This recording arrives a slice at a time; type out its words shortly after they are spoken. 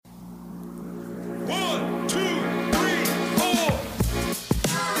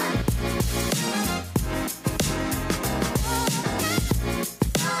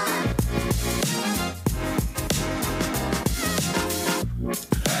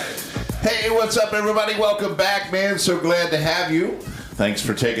Hey, what's up, everybody? Welcome back, man. So glad to have you. Thanks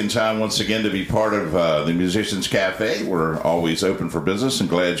for taking time once again to be part of the Musicians Cafe. We're always open for business and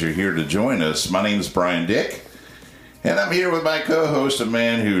glad you're here to join us. My name is Brian Dick, and I'm here with my co-host, a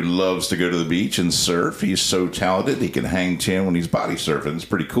man who loves to go to the beach and surf. He's so talented, he can hang 10 when he's body surfing. It's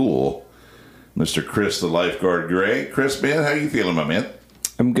pretty cool. Mr. Chris, the lifeguard Gray. Chris, man, how you feeling, my man?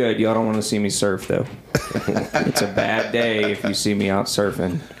 I'm good. Y'all don't want to see me surf, though. It's a bad day if you see me out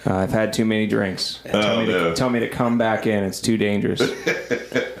surfing. I've had too many drinks. Tell me to come back in. It's too dangerous.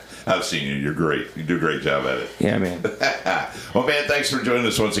 I've seen you. You're great. You do a great job at it. Yeah, man. Well, man, thanks for joining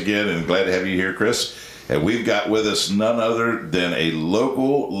us once again, and glad to have you here, Chris. And we've got with us none other than a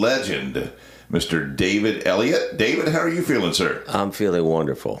local legend, Mr. David Elliott. David, how are you feeling, sir? I'm feeling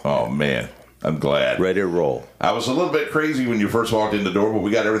wonderful. Oh, man. I'm glad. Ready to roll. I was a little bit crazy when you first walked in the door, but we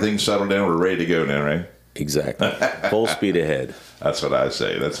got everything settled down. We're ready to go now, right? Exactly. Full speed ahead. That's what I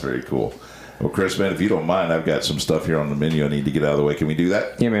say. That's very cool. Well, Chris, man, if you don't mind, I've got some stuff here on the menu I need to get out of the way. Can we do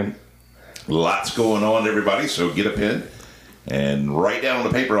that? Yeah, man. Lots going on, everybody, so get a pen and write down on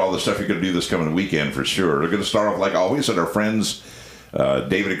the paper all the stuff you're going to do this coming weekend for sure. We're going to start off, like always, with our friends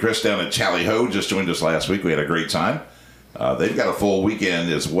David and Chris down at Tally Ho. Just joined us last week. We had a great time. They've got a full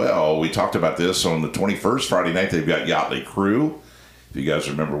weekend as well. We talked about this on the 21st, Friday night. They've got Yachtly Crew. If you guys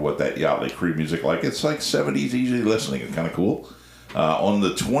remember what that Yachtly Crew music like, it's like 70s easy listening. It's kind of cool. On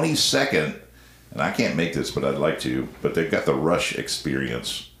the 22nd, and I can't make this, but I'd like to, but they've got the Rush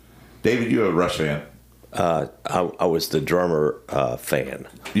Experience. David, you a Rush fan? I was the drummer fan.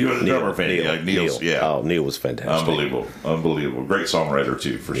 You were the drummer fan? Neil. Yeah. Oh, Neil was fantastic. Unbelievable. Great songwriter,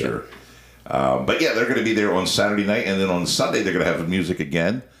 too, for sure. But yeah, they're going to be there on Saturday night, and then on Sunday they're going to have the music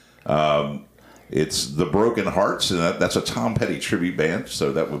again. It's the Broken Hearts, and that's a Tom Petty tribute band,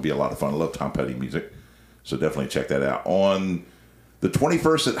 so that would be a lot of fun. I love Tom Petty music, so definitely check that out. On the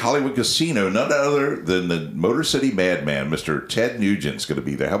 21st at Hollywood Casino, none other than the Motor City Madman, Mr. Ted Nugent's going to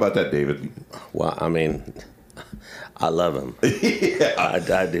be there. How about that, David? Well, I mean, I love him. Yeah.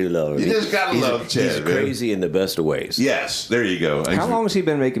 I do love him. You just got to love Ted. He's crazy in the best of ways. Yes, there you go. How long has he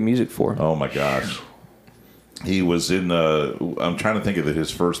been making music for? Oh, my gosh. He was in, I'm trying to think of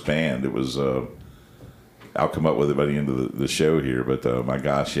his first band. It was, I'll come up with it by the end of the show here, but my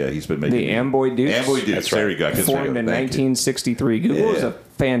gosh, yeah, he's been making the Amboy Dukes. Amboy Dukes, that's right. There you go. Formed in 1963. Google is a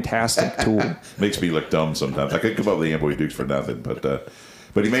fantastic tool. Makes me look dumb sometimes. I could come up with the Amboy Dukes for nothing,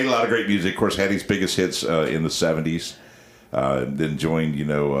 but he made a lot of great music. Of course, had his biggest hits in the 70s. Then joined,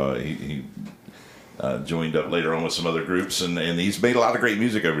 he joined up later on with some other groups, and he's made a lot of great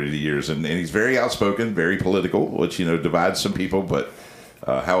music over the years. And he's very outspoken, very political, which, divides some people. But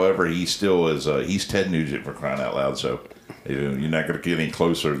however, he still is, he's Ted Nugent, for crying out loud. So you're not going to get any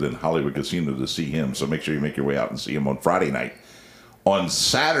closer than Hollywood Casino to see him. So make sure you make your way out and see him on Friday night. On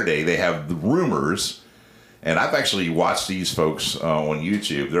Saturday, they have the Rumors. And I've actually watched these folks on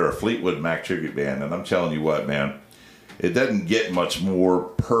YouTube. They're a Fleetwood Mac tribute band. And I'm telling you what, man, it doesn't get much more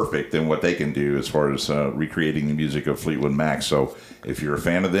perfect than what they can do as far as recreating the music of Fleetwood Mac. So if you're a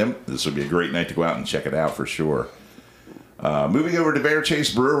fan of them, this would be a great night to go out and check it out for sure. Moving over to Bear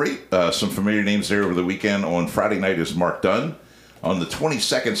Chase Brewery, some familiar names there over the weekend. On Friday night is Mark Dunn. On the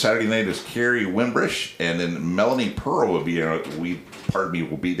 22nd, Saturday night, is Carrie Wimbrish. And then Melanie Pearl will be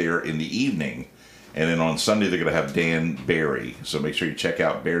there in the evening. And then on Sunday, they're going to have Dan Barry. So make sure you check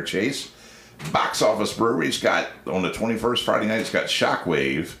out Bear Chase. Box Office Brewery's got, on the 21st, Friday night, it's got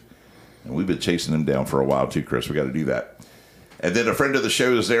Shockwave. And we've been chasing them down for a while, too, Chris. We got to do that. And then a friend of the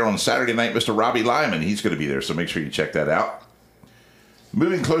show is there on Saturday night, Mr. Robbie Lyman. He's going to be there, so make sure you check that out.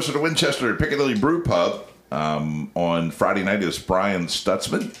 Moving closer to Winchester, Piccadilly Brew Pub. On Friday night is Brian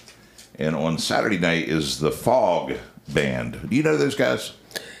Stutzman. And on Saturday night is the Fog Band. Do you know those guys?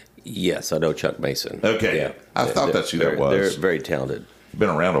 Yes, I know Chuck Mason. Okay. Yeah. I thought that's who that was. They're very talented. Been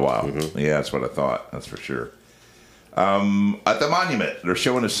around a while. Mm-hmm. Yeah, that's what I thought. That's for sure. At the Monument, they're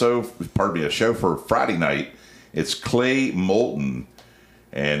showing a show for Friday night. It's Clay Moulton,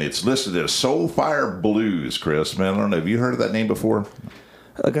 and it's listed as Soulfire Blues, Chris. Man, I don't know. Have you heard of that name before?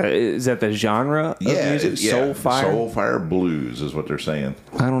 Okay, is that the genre of music? Soulfire? Soulfire Blues is what they're saying.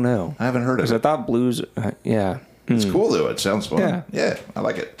 I don't know. I haven't heard of it. I thought blues, yeah. It's cool, though. It sounds fun. Yeah, I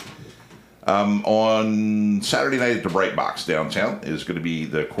like it. On Saturday night at the Bright Box downtown is going to be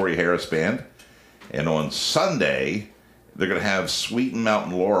the Corey Harris Band. And on Sunday, they're going to have Sweet and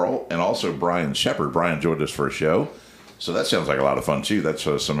Mountain Laurel and also Brian Shepard. Brian joined us for a show. So that sounds like a lot of fun, too. That's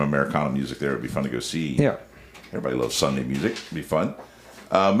some Americana music there. It would be fun to go see. Yeah. Everybody loves Sunday music. It'd be fun.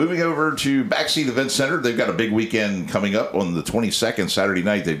 Moving over to Backseat Event Center, they've got a big weekend coming up on the 22nd, Saturday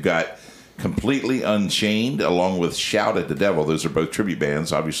night. They've got Completely Unchained along with Shout at the Devil. Those are both tribute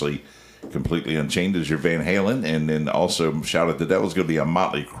bands. Obviously, Completely Unchained is your Van Halen. And then also, Shout at the Devil's going to be a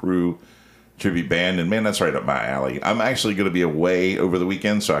Motley Crue tribute band. And man, that's right up my alley. I'm actually going to be away over the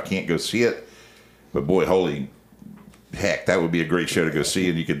weekend, so I can't go see it. But boy, holy heck, that would be a great show to go see.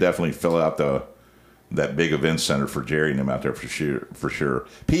 And you could definitely fill out that big event center for Jerry and them out there for sure.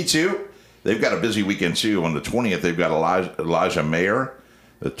 P2, they've got a busy weekend too. On the 20th, they've got Elijah Mayer.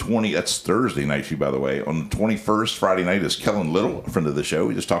 That's Thursday night, by the way. On the 21st, Friday night, is Kellen Little, a friend of the show.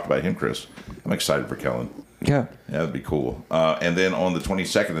 We just talked about him, Chris. I'm excited for Kellen. Yeah. That'd be cool. And then on the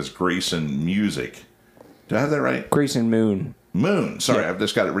 22nd is Grayson Music. Did I have that right? Grayson Moon. Moon. Sorry, I've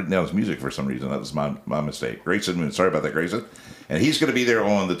just got it written down as music for some reason. That was my mistake. Grayson Moon. Sorry about that, Grayson. And he's going to be there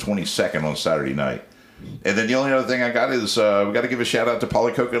on the 22nd on Saturday night. And then the only other thing I got is we got to give a shout out to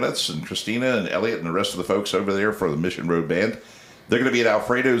Polly Coconuts and Christina and Elliott and the rest of the folks over there for the Mission Road Band. They're going to be at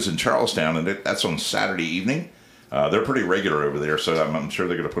Alfredo's in Charlestown, and that's on Saturday evening. They're pretty regular over there, so I'm sure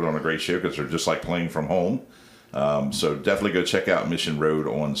they're going to put on a great show because they're just like playing from home. So definitely go check out Mission Road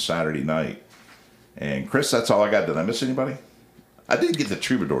on Saturday night. And Chris, that's all I got. Did I miss anybody? I did get the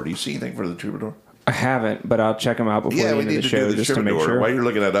Troubadour. Do you see anything for the Troubadour? I haven't, but I'll check them out before the end of the show just to make sure. While you're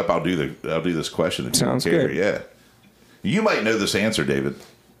looking that up, I'll do this question. Sounds good. Yeah, you might know this answer, David.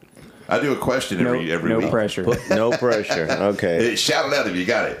 I do a question every week. No pressure. No pressure. Okay. Shout it out if you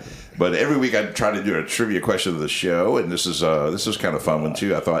got it. But every week I try to do a trivia question of the show, and this is kind of fun one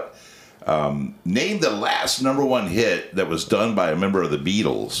too. I thought, name the last number one hit that was done by a member of the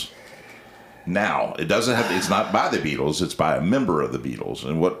Beatles. Now it doesn't have. It's not by the Beatles. It's by a member of the Beatles,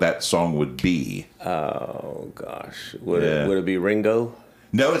 and what that song would be. Oh gosh, would it be Ringo?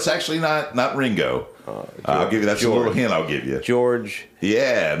 No, it's actually not Ringo. I'll give you that's George. A little hint. I'll give you George.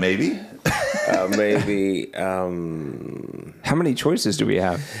 Yeah, maybe. Maybe. How many choices do we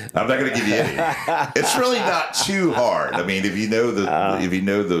have? I'm not going to give you any. It's really not too hard. I mean, if you know the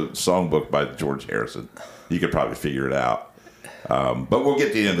songbook by George Harrison, you could probably figure it out. But we'll get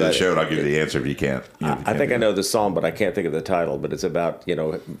to the end of the show, and I'll give you the answer if you can't. I think I know the song, but I can't think of the title. But it's about getting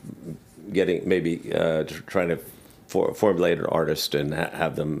trying to formulate an artist and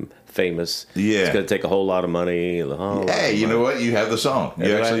have them famous. Yeah, it's going to take a whole lot of money. Hey, you know what? You have the song.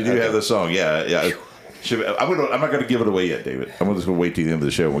 You actually do have the song. Yeah. I'm not going to give it away yet, David. I'm just going to wait till the end of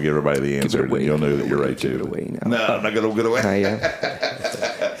the show and we'll give everybody the answer, and you'll know that you're right too. Give it away now. No, I'm not going to give it away. Not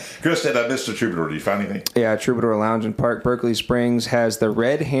yet. Chris said I missed the Troubadour. Did you find anything? Yeah, Troubadour Lounge and Park, Berkeley Springs has the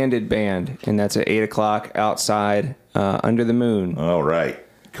Red Handed Band, and that's at 8 o'clock outside under the moon. All right.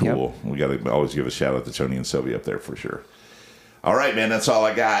 Cool. Yep. We got to always give a shout out to Tony and Sylvia up there for sure. All right, man. That's all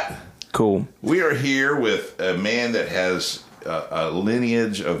I got. Cool. We are here with a man that has a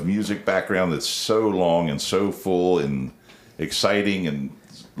lineage of music background that's so long and so full and exciting, and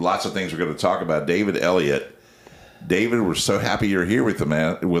lots of things we're going to talk about. David Elliott. David, we're so happy you're here with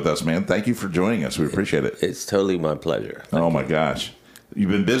us, man. Thank you for joining us. We appreciate it. It's totally my pleasure. Oh my gosh. You've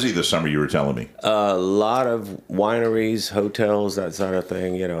been busy this summer, you were telling me. A lot of wineries, hotels, that sort of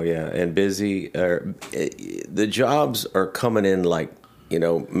thing, and busy. The jobs are coming in like,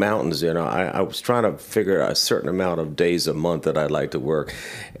 mountains. I was trying to figure out a certain amount of days a month that I'd like to work,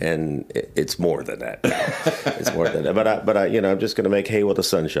 and it's more than that. It's more than that. But I'm just going to make hay while the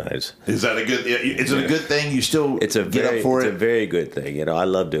sun shines. Is that a good? Is it a good thing? You still get up for it? It's a very good thing. I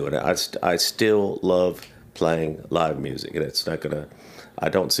love doing it. I still love playing live music, and it's not gonna. I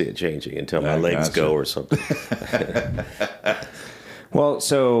don't see it changing until my legs go or something. Well,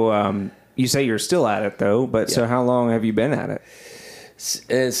 so you say you're still at it, though, but so how long have you been at it?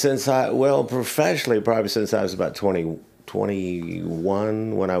 Professionally, probably since I was about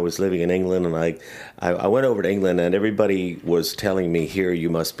 21 when I was living in England, and I went over to England, and everybody was telling me, "Here, you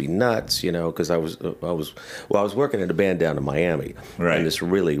must be nuts," because I was working in a band down in Miami, right, in this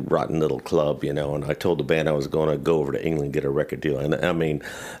really rotten little club, and I told the band I was going to go over to England and get a record deal, and I mean,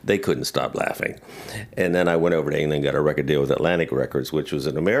 they couldn't stop laughing, and then I went over to England and got a record deal with Atlantic Records, which was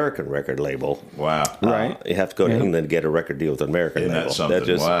an American record label. Wow, right? You have to go to England to get a record deal with an American label. That's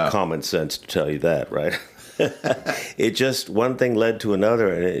just common sense to tell you that, right? It just one thing led to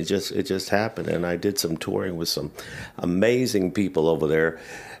another, and it just happened. And I did some touring with some amazing people over there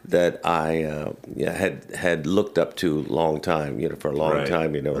that I had looked up to a long time, for a long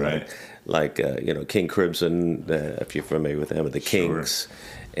time, right. like King Crimson, if you're familiar with them, and the Kinks. Sure.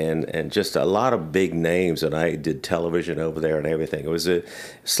 And just a lot of big names, and I did television over there and everything. It was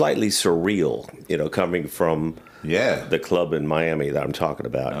slightly surreal, coming from the club in Miami that I'm talking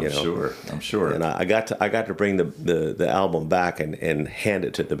about. I'm sure. And I got to bring the album back and hand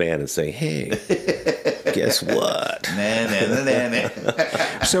it to the band and say, hey, Guess what?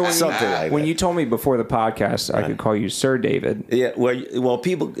 So Something when like you told me before the podcast I could call you Sir David. Yeah, well,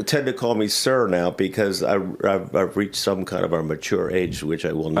 people tend to call me sir now because I've reached some kind of a mature age, which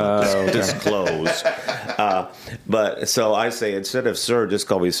I will not disclose. But so I say, instead of sir, just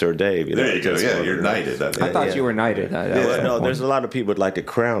call me Sir Dave. You know, there you go. Yeah, you're knighted. I thought you were knighted. No, there's a lot of people would like to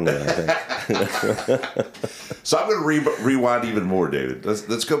crown me, I think. So I'm going to rewind even more, David.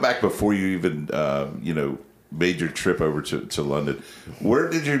 Let's go back before you even, made your trip over to London. Where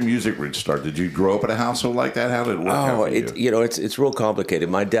did your music roots start? Did you grow up in a household like that? How did it work out for you? It's real complicated.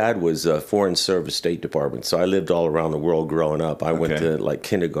 My dad was Foreign Service State Department, so I lived all around the world growing up. I went to like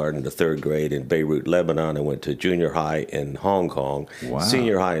kindergarten to third grade in Beirut, Lebanon. I went to junior high in Hong Kong,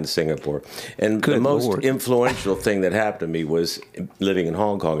 senior high in Singapore. And the most influential thing that happened to me was living in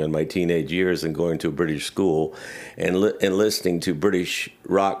Hong Kong in my teenage years and going to a British school and listening to British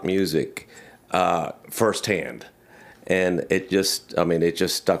rock music firsthand, and it just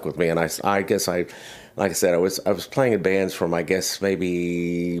stuck with me. And I guess like I said, I was playing in bands from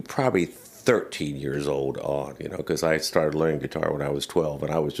probably 13 years old on, because I started learning guitar when I was 12,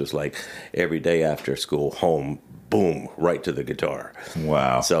 and I was just like every day after school, home, boom, right to the guitar.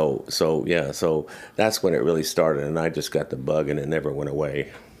 Wow. So that's when it really started, and I just got the bug, and it never went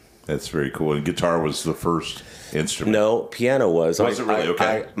away. That's very cool. And guitar was the first instrument? No, piano was. Was it really?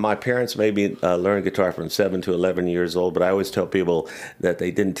 Okay. My parents made me learn guitar from 7 to 11 years old, but I always tell people that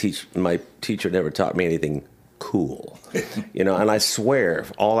they didn't teach. My teacher never taught me anything cool, and I swear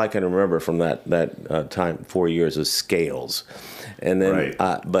all I can remember from that time, 4 years, is scales. And then,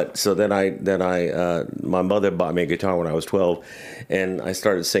 my mother bought me a guitar when I was 12, and I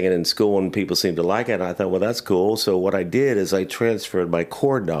started singing in school, and people seemed to like it. And I thought, well, that's cool. So what I did is I transferred my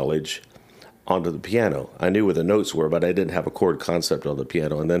chord knowledge onto the piano. I knew where the notes were, but I didn't have a chord concept on the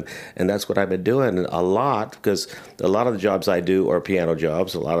piano. And that's what I've been doing a lot, because a lot of the jobs I do are piano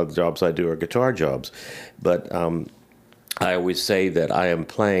jobs. A lot of the jobs I do are guitar jobs. But I always say that I am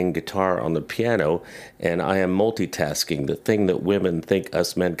playing guitar on the piano, and I am multitasking. The thing that women think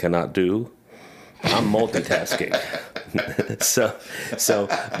us men cannot do, I'm multitasking.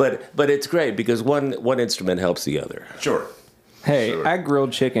 But it's great because one instrument helps the other. Sure. Hey, Sure. I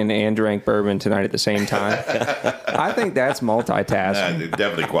grilled chicken and drank bourbon tonight at the same time. I think that's multitasking. It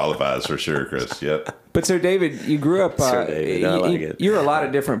definitely qualifies for sure, Chris. Yep. But so, David, you grew up. Sir David, I like it. You're a lot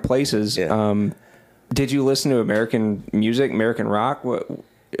of different places. Yeah. Did you listen to American music, American rock,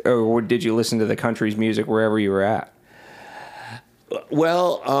 or did you listen to the country's music wherever you were at?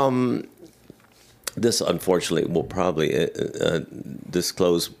 Well, this unfortunately will probably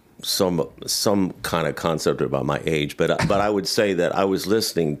disclose some kind of concept about my age, but I would say that I was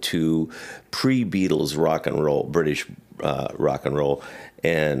listening to pre-Beatles rock and roll, British rock and roll,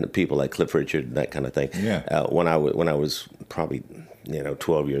 and people like Cliff Richard and that kind of thing. Yeah. When I was probably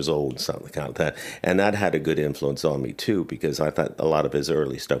 12 years old, something like that, and that had a good influence on me too, because I thought a lot of his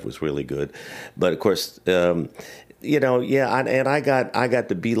early stuff was really good, but of course. And I got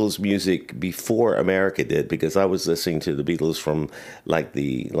the Beatles music before America did, because I was listening to the Beatles from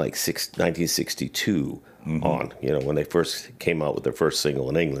 1962 on, when they first came out with their first single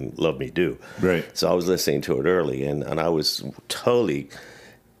in England, "Love Me Do." Right. So I was listening to it early, and I was totally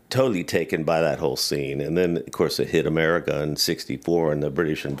taken by that whole scene. And then, of course, it hit America in '64, and the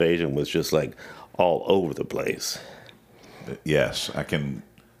British invasion was just like all over the place. Yes,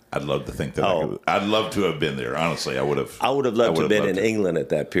 I'd love to think that. I'd love to have been there. Honestly, I would have. I would have loved to have been in England at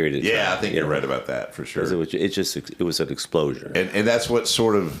that period of time. Yeah, I think you're right about that for sure. It was an explosion, and that's what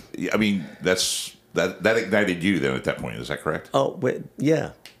sort of. I mean, that ignited you then at that point. Is that correct? Oh,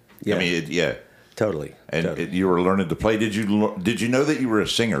 yeah. I mean, yeah, totally. And you were learning to play. Did you know that you were a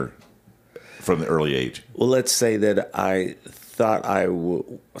singer from the early age? Well, let's say that I thought I was,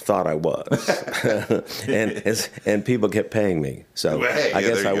 and people kept paying me. So hey, I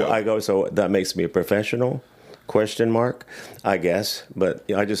guess I go. So that makes me a professional? Question mark? I guess, but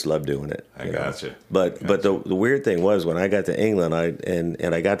I just love doing it. I gotcha. But the weird thing was, when I got to England, I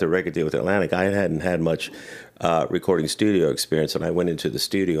got the record deal with Atlantic. I hadn't had much recording studio experience, and I went into the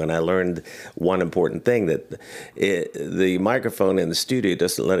studio and I learned one important thing, that the microphone in the studio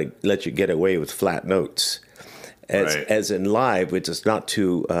doesn't let you get away with flat notes. As in live, which is not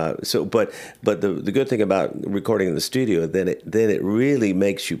too But the good thing about recording in the studio, then it really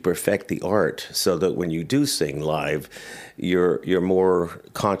makes you perfect the art, so that when you do sing live, you're more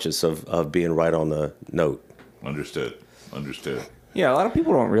conscious of being right on the note. Understood. Yeah, a lot of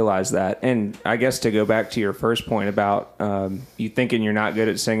people don't realize that. And I guess to go back to your first point about you thinking you're not good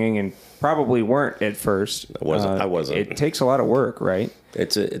at singing, and probably weren't at first. I wasn't. It takes a lot of work, right?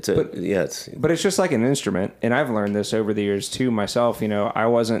 But it's just like an instrument, and I've learned this over the years too myself. I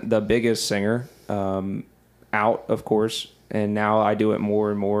wasn't the biggest singer out, of course, and now I do it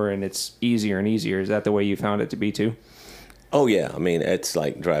more and more, and it's easier and easier. Is that the way you found it to be too? Oh yeah, I mean it's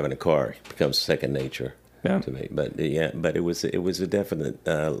like driving a car; it becomes second nature to me. But it was a definite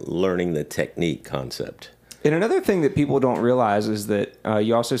learning the technique concept. And another thing that people don't realize is that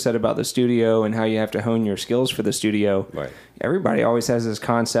you also said about the studio and how you have to hone your skills for the studio. Right. Everybody always has this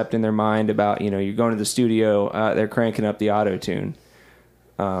concept in their mind about, you're going to the studio, they're cranking up the auto-tune.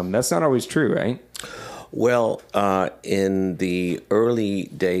 That's not always true, right? Well, in the early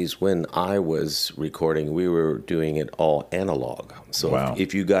days when I was recording, we were doing it all analog. So wow.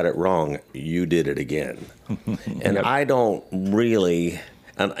 if you got it wrong, you did it again. And I don't really...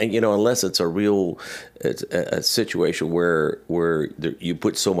 And unless it's a situation where you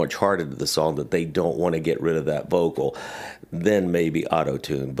put so much heart into the song that they don't want to get rid of that vocal, then maybe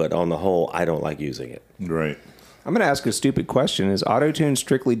auto-tune. But on the whole, I don't like using it. Right. I'm going to ask a stupid question. Is auto-tune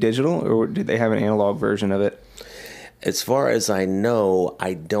strictly digital, or did they have an analog version of it? As far as I know,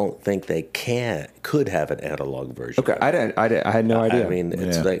 I don't think they could have an analog version. Okay, I had no idea. I mean,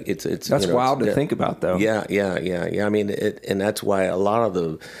 it's like it's that's wild to think about, though. Yeah. I mean, and that's why a lot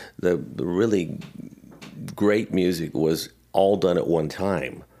of the really great music was all done at one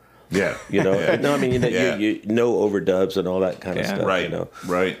time. Yeah, No, I mean, you no overdubs and all that kind of stuff. Right,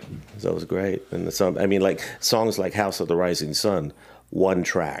 right. So it was great, and like songs like "House of the Rising Sun," one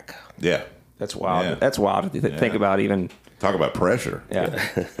track. Yeah. That's wild. Yeah. That's wild to think about even. Talk about pressure.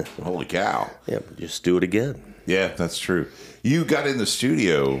 Yeah. Holy cow. Yeah, just do it again. Yeah, that's true. You got in the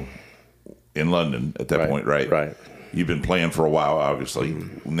studio in London at that point, right? Right. You've been playing for a while, obviously.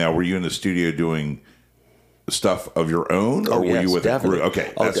 Now, were you in the studio doing stuff of your own, or were you with definitely. a group?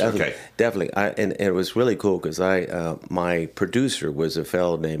 Okay, that's okay. Definitely. And it was really cool because my producer was a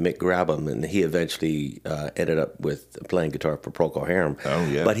fellow named Mick Grabham, and he eventually ended up with playing guitar for Procol Harum. Oh,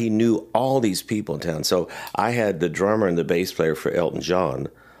 yeah. But he knew all these people in town. So I had the drummer and the bass player for Elton John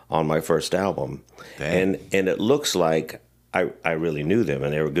on my first album. Dang. And it looks like I really knew them,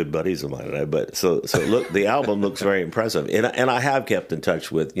 and they were good buddies of mine. But so look, the album looks very impressive, and I have kept in touch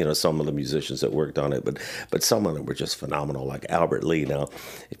with some of the musicians that worked on it, but some of them were just phenomenal, like Albert Lee. Now,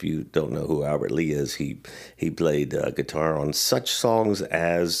 if you don't know who Albert Lee is, he played guitar on such songs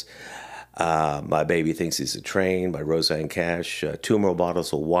as "My Baby Thinks He's a Train" by Roseanne Cash, "Two More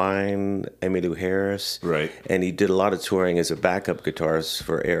Bottles of Wine," Emmylou Harris, right? And he did a lot of touring as a backup guitarist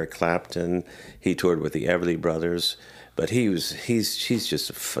for Eric Clapton. He toured with the Everly Brothers. But he's just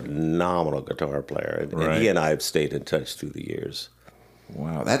a phenomenal guitar player, and he and I have stayed in touch through the years.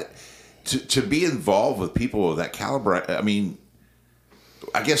 Wow, that to be involved with people of that caliber. I mean,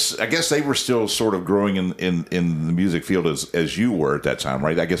 I guess they were still sort of growing in the music field as you were at that time,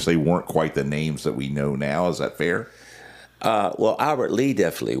 right? I guess they weren't quite the names that we know now. Is that fair? Well, Albert Lee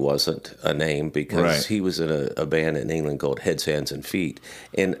definitely wasn't a name because he was in a band in England called Heads, Hands, and Feet.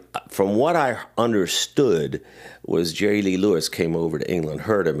 And from what I understood was Jerry Lee Lewis came over to England,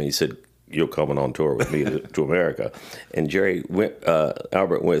 heard him, and he said, "You're coming on tour with me to America." And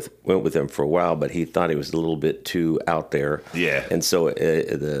Albert went with him for a while, but he thought he was a little bit too out there. Yeah. And so it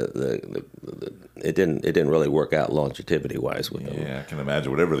didn't really work out longevity wise with him. Yeah, I can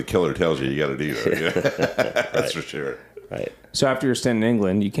imagine. Whatever the killer tells you, you got to do that. That's for sure. Right. So after your stint in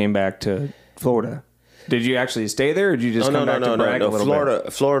England, you came back to Florida. Did you actually stay there, or did you just come back to brag a little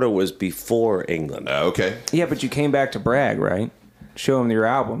bit? Florida was before England. Okay. Yeah, but you came back to brag, right? Show them your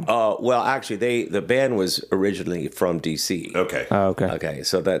album. Well, actually, the band was originally from D.C. Okay. Oh, okay. Okay,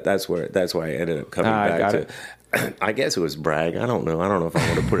 so that's why I ended up coming back to. I guess it was brag. I don't know. I don't know if I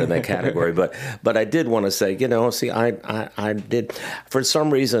want to put it in that category, but I did want to say, I did, for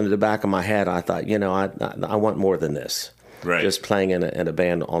some reason in the back of my head, I thought, I want more than this. Right. Just playing in a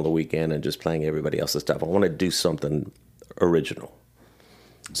band on the weekend and just playing everybody else's stuff. I want to do something original.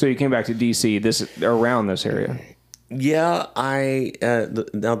 So you came back to D.C. around this area. Yeah,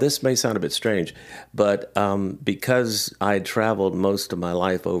 now this may sound a bit strange, but because I traveled most of my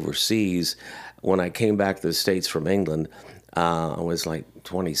life overseas, when I came back to the States from England, I was like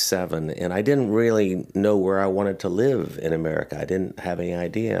 27, and I didn't really know where I wanted to live in America. I didn't have any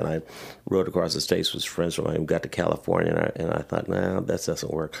idea, and I rode across the States with friends from mine, got to California, and I thought, that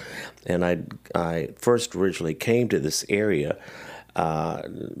doesn't work. And I first originally came to this area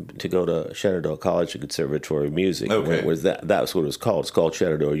to go to Shenandoah College Conservatory of Music. Okay. That's what it was called. It's called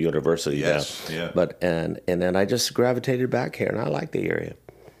Shenandoah University Yes, now. yeah. But and then I just gravitated back here, and I like the area.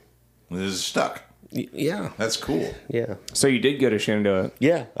 This is stuck. Yeah, That's cool. yeah, So you did go to Shenandoah.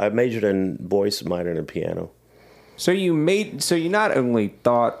 yeah. I majored in voice, minored in piano. So you not only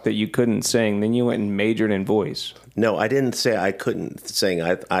thought that you couldn't sing, then you went and majored in voice. No, I didn't say I couldn't sing.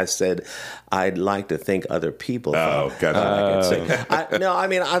 I said I'd like to think other people thought gotcha. I could sing.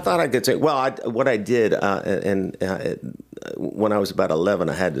 I thought I could sing. Well, what I did, when I was about 11,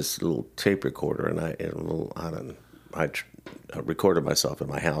 I had this little tape recorder, and I recorded myself in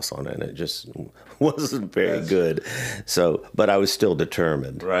my house on it, and it just wasn't very good. So, but I was still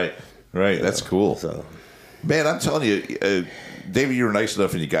determined. Right. That's cool. So, Man, I'm telling you, David, you were nice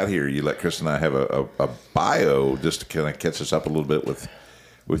enough when you got here. You let Chris and I have a bio just to kind of catch us up a little bit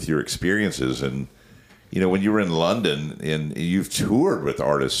with your experiences. And, when you were in London, and you've toured with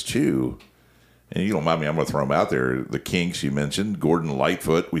artists too, and you don't mind me, I'm going to throw them out there. The Kinks, you mentioned. Gordon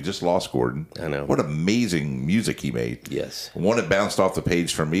Lightfoot. We just lost Gordon. I know. What amazing music he made. Yes. One that bounced off the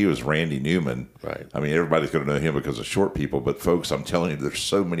page for me was Randy Newman. Right. I mean, everybody's going to know him because of Short People. But, folks, I'm telling you, there's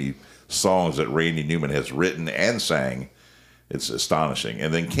so many songs that Randy Newman has written and sang. It's astonishing.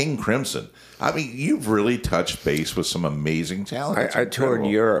 And then King Crimson. I mean, you've really touched base with some amazing talent. I toured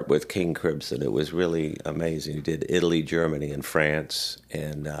Europe with King Crimson. It was really amazing. He did Italy, Germany, and France.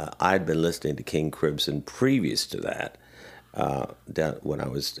 And I'd been listening to King Crimson previous to that, down when I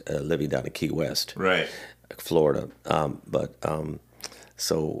was living down in Key West, Right. Florida.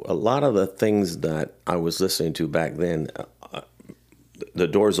 So a lot of the things that I was listening to back then, the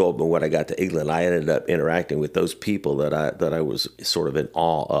doors opened when I got to England. I ended up interacting with those people that I was sort of in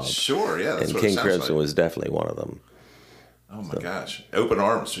awe of. Sure, yeah. That's And what King it sounds Crimson like. was definitely one of them. Oh, my gosh. Open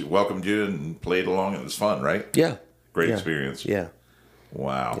arms. We welcomed you and played along. It was fun, right? Yeah. Great Yeah. experience. Yeah.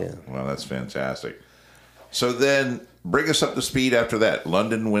 Wow. Yeah. Well, that's fantastic. So then bring us up to speed after that.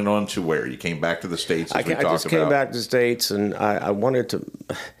 London went on to where? You came back to the States, as we I talked just came about. back to the States, and I wanted to.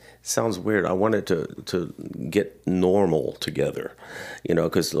 Sounds weird. I wanted to get normal together,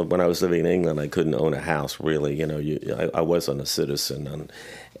 because when I was living in England, I couldn't own a house really. I wasn't a citizen, and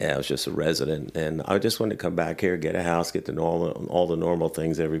I was just a resident, and I just wanted to come back here, get a house, get the all the normal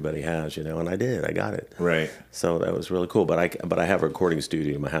things everybody has, and I did. I got it. Right. So that was really cool. But I have a recording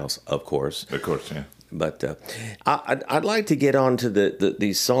studio in my house, of course. Of course, yeah. But I'd like to get on to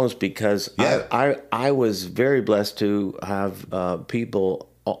these songs because Yeah. I was very blessed to have people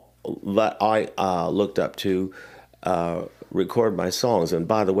that I looked up to record my songs. And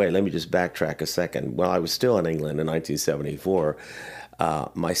by the way, let me just backtrack a second. When I was still in England in 1974,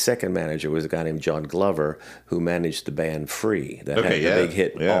 my second manager was a guy named John Glover, who managed the band Free that had the big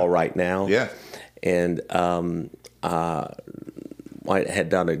hit All Right Now. Yeah. And I had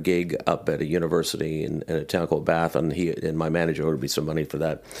done a gig up at a university in a town called Bath, and my manager owed me some money for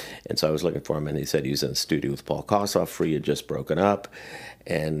that. And so I was looking for him, and he said he was in the studio with Paul Kossoff. Free had just broken up,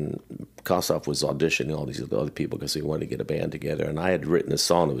 and Kossoff was auditioning all these other people because he wanted to get a band together. And I had written a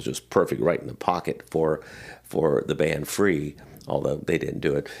song that was just perfect, right in the pocket for the band Free, although they didn't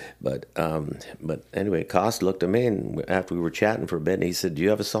do it. But anyway, Koss looked at me, and after we were chatting for a bit, and he said, "Do you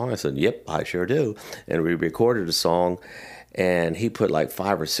have a song?" I said, "Yep, I sure do." And we recorded a song, and he put like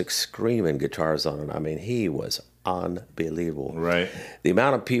 5 or 6 screaming guitars on it. I mean, he was unbelievable. Right. The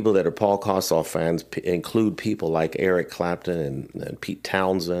amount of people that are Paul Kossoff fans include people like Eric Clapton and Pete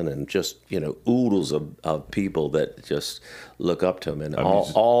Townsend, and just oodles of people that just look up to him. And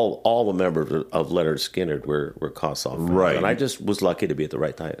all the members of Leonard Skinner were Kossoff fans. Right. And I just was lucky to be at the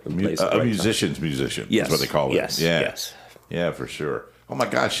right time. Place at the A right musician's musician. Yes. That's what they call it. Yes. Yeah. Yes. Yeah, for sure. Oh my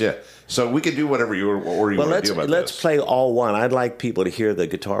gosh, yeah. So we can do whatever you want to do about let's this. play all one. I'd like people to hear the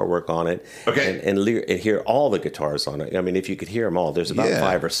guitar work on it, Okay. and hear all the guitars on it. I mean, if you could hear them all, there's about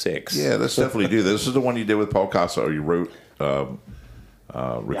 5 or 6. Yeah, let's definitely do this. This is the one you did with Paul Kossoff. You wrote,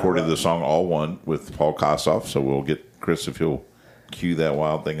 recorded the song All One with Paul Kossoff. So we'll get Chris, if he'll cue that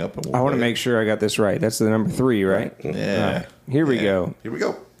wild thing up. And we'll I want to play make sure I got this right. That's the number 3, right? it. Yeah. Right. Here we go. Here we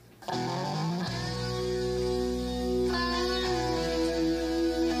go.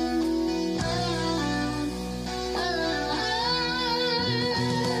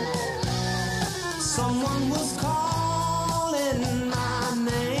 Someone was calling my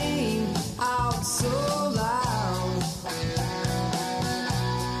name out so loud,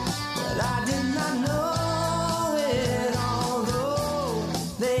 but I did not know it, although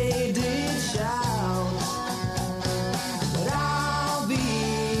they did shout. But I'll be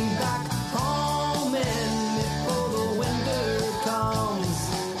back home and before the winter comes,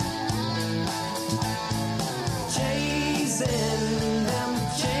 chasing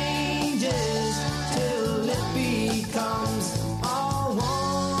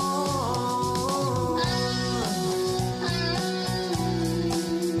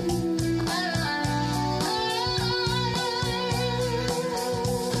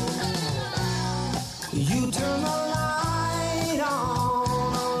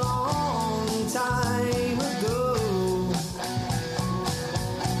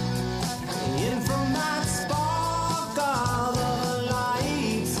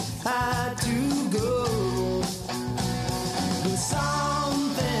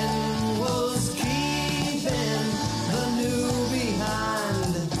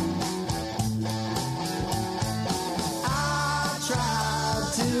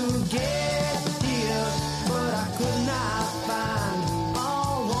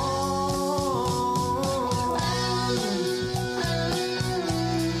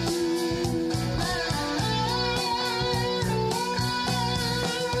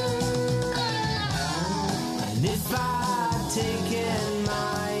taking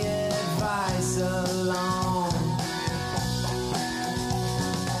my advice along.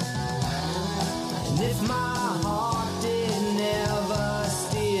 And if my heart did never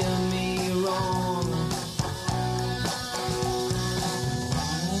steer me wrong,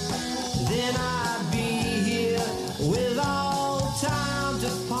 then I'd be here with all time to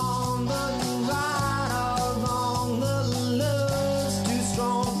ponder right or wrong. The love's too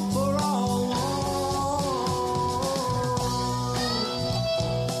strong for all one.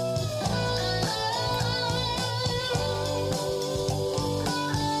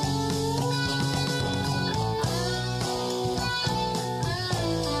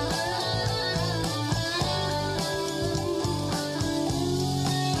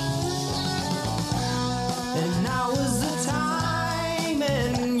 And now is the time,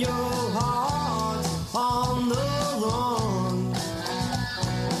 and your heart on the run.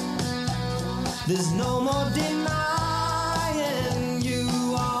 There's no more denying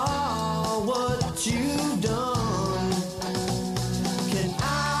you are what you've done. Can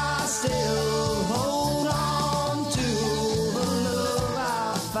I still hold on to the love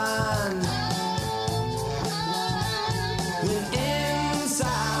I find? When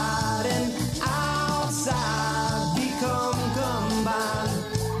inside and outside become combined,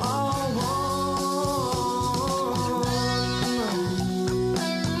 all one.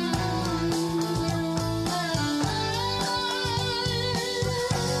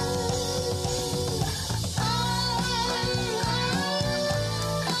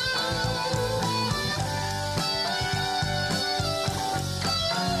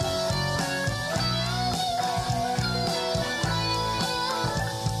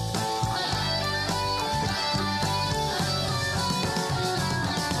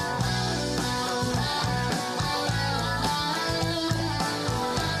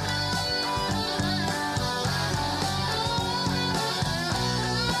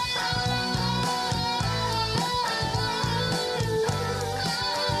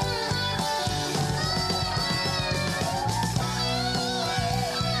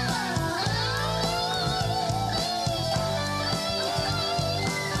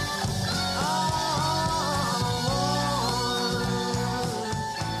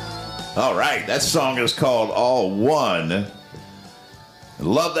 All right, that song is called All One.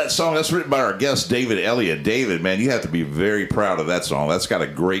 Love that song. That's written by our guest, David Elliott. David, man, you have to be very proud of that song. That's got a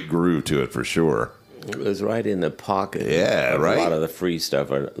great groove to it for sure. It was right in the pocket. Yeah, of right. A lot of the free stuff,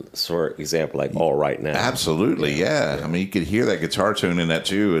 for example, like All Right Now. Absolutely, yeah. I mean, you could hear that guitar tone in that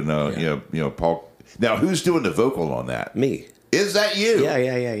too, and you know, Paul. Now, who's doing the vocal on that? Me. Is that you?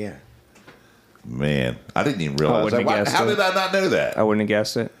 Yeah. Man, I didn't even realize wouldn't that. have guessed How it. did I not know that? I wouldn't have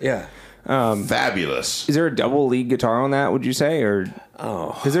guessed it. Yeah. Fabulous. Is there a double lead guitar on that, would you say? Or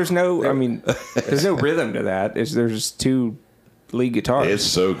because there's no, I mean, there's no rhythm to that. There's just two lead guitars. It's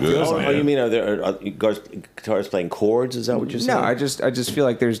so good. Oh, man. you mean are guitars playing chords? Is that what you're saying? No, I just feel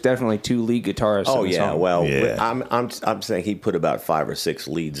like there's definitely two lead guitarists. Oh in the yeah, song. well, Yeah. I'm saying he put about 5 or 6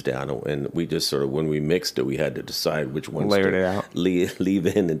 leads down, and we just sort of, when we mixed it, we had to decide which ones Layered to it out. leave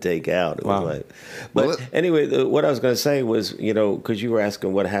in and take out. It was Wow. like, but Well, anyway, what I was going to say was, because you were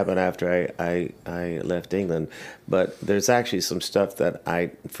asking what happened after I left England, but there's actually some stuff that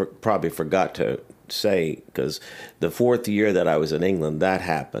I probably forgot to say, because the 4th year that I was in England, that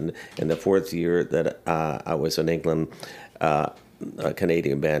happened, and the 4th year that I was in England, a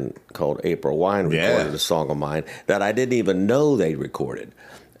Canadian band called April Wine recorded a song of mine that I didn't even know they recorded.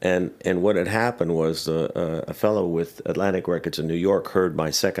 And what had happened was a fellow with Atlantic Records in New York heard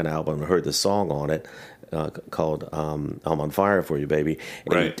my second album, heard the song on it, called I'm on Fire for You, Baby.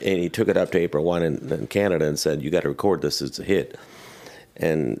 And, Right. he took it up to April Wine in Canada and said, you got to record this, it's a hit.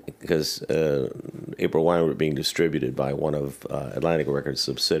 And because April Wine were being distributed by one of Atlantic Records'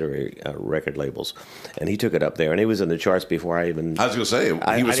 subsidiary record labels, and he took it up there, and he was in the charts before I even. I was going to say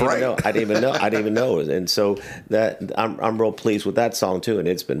he was right. I didn't even know, and so that I'm real pleased with that song too, and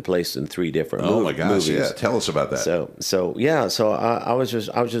it's been placed in 3 different Oh my gosh! movies. Yeah, tell us about that. So I was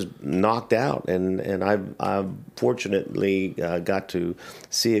just knocked out, and I fortunately got to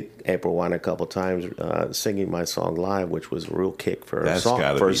see April Wine a couple times singing my song live, which was a real kick for That's for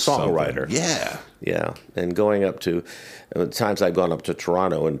gotta a be songwriter. something. Yeah, and going up to times I've gone up to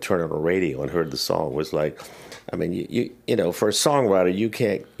Toronto and turned on the radio and heard the song was like, I mean, you know, for a songwriter,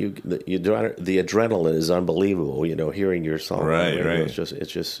 the adrenaline is unbelievable. Hearing your song, Right, on the radio.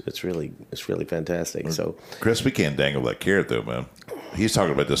 right. It's really fantastic. So Chris, we can't dangle that carrot though, man. He's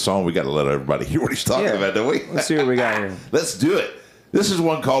talking about this song. We got to let everybody hear what he's talking Yeah. about, don't we? Let's see what we got here. Let's do it. This is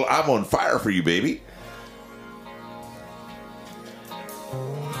one called "I'm on Fire for You, Baby."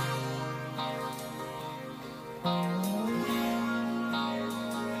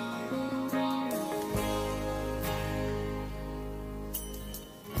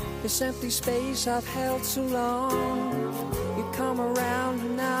 this empty space I've held so long. You come around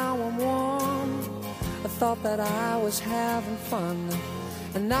and now I'm warm. I thought that I was having fun,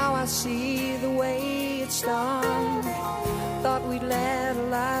 and now I see the way it's done. Thought we'd led a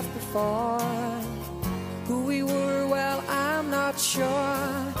life before. Who we were, well, I'm not sure.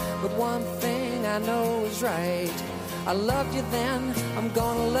 But one thing I know is right. I loved you then, I'm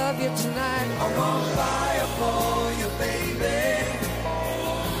gonna love you tonight. I'm on fire for you, baby.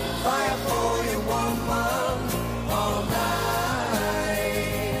 Fire for you, woman, all night.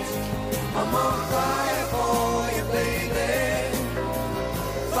 I'm on fire for you, baby.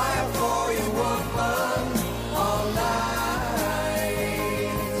 Fire for you, woman, all night.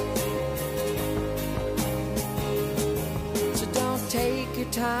 So don't take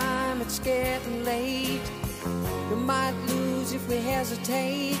your time, it's getting late. We might lose if we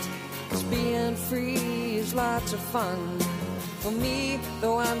hesitate, 'cause being free is lots of fun. For me,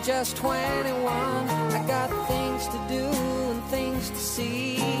 though I'm just 21, I got things to do and things to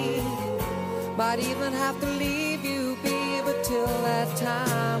see. Might even have to leave you be, but till that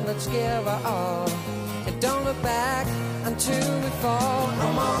time, let's give our all. And don't look back until we fall.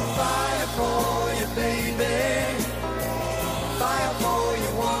 I'm on fire for you, baby. Fire for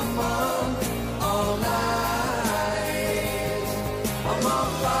you, woman, all night. I'm on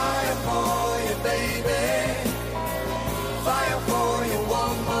fire for you, baby. Fire for you,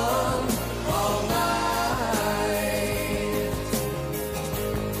 woman, all night.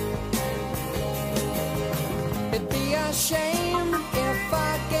 It'd be a shame if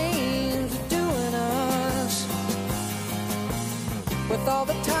our games are doing us, with all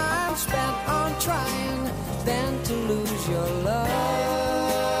the time spent on trying, then to lose your love.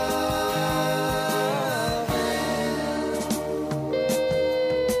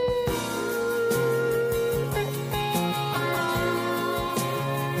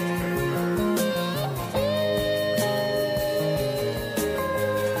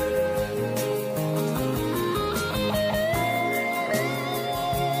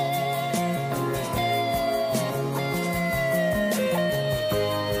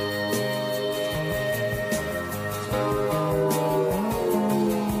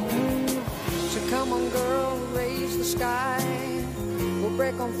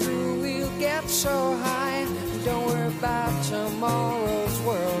 On through, we'll get so high. Don't worry about tomorrow's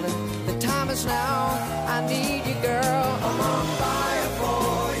world. The time is now. I need you, girl. I'm on fire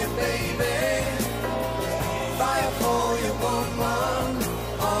for you, baby. Fire for you, woman,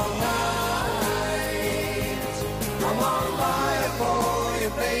 all night. I'm on fire for you,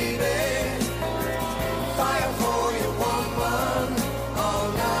 baby. Fire for you, woman, all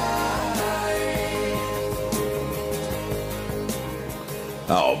night.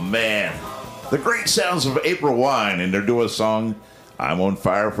 Oh, man. The great sounds of April Wine, and they're doing a song, I'm on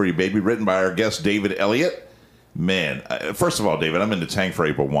Fire for You, Baby, written by our guest, David Elliott. Man, first of all, David, I'm in the tank for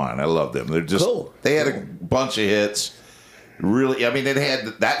April Wine. I love them. They're just, cool. They had a bunch of hits. Really, I mean, it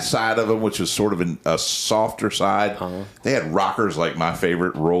had that side of them, which was sort of a softer side. Uh-huh. They had rockers like my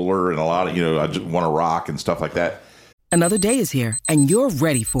favorite, Roller, and a lot of, I just want to rock and stuff like that. Another day is here, and you're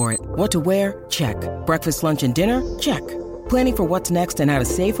ready for it. What to wear? Check. Breakfast, lunch, and dinner? Check. Planning for what's next and how to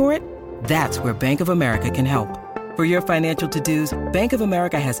save for it? That's where Bank of America can help. For your financial to-dos, Bank of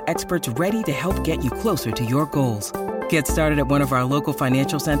America has experts ready to help get you closer to your goals. Get started at one of our local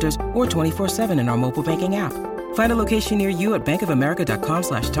financial centers or 24/7 in our mobile banking app. Find a location near you at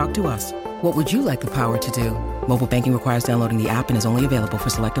bankofamerica.com/talktous. What would you like the power to do? Mobile banking requires downloading the app and is only available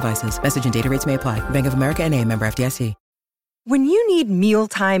for select devices. Message and data rates may apply. Bank of America NA, member FDIC. When you need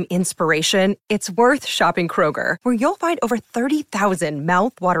mealtime inspiration, it's worth shopping Kroger, where you'll find over 30,000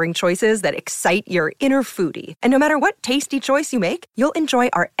 mouth-watering choices that excite your inner foodie. And no matter what tasty choice you make, you'll enjoy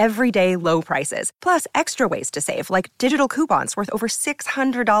our everyday low prices, plus extra ways to save, like digital coupons worth over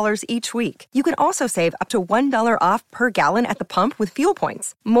 $600 each week. You can also save up to $1 off per gallon at the pump with fuel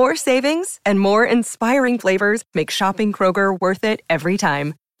points. More savings and more inspiring flavors make shopping Kroger worth it every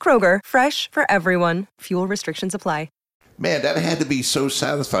time. Kroger, fresh for everyone. Fuel restrictions apply. Man, that had to be so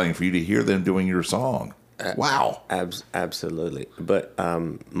satisfying for you to hear them doing your song. Wow. Absolutely. But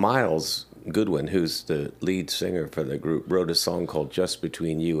Miles Goodwin, who's the lead singer for the group, wrote a song called Just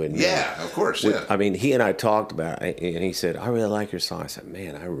Between You and Me. Yeah, of course, yeah. I mean, he and I talked about it, and he said, I really like your song. I said,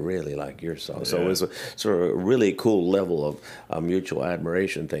 man, I really like your song. Yeah. So it was a sort of a really cool level of mutual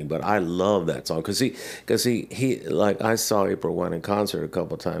admiration thing. But I love that song because he like, I saw April Wine in concert a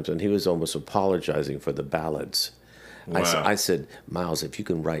couple of times, and he was almost apologizing for the ballads. Wow. I said, Miles, if you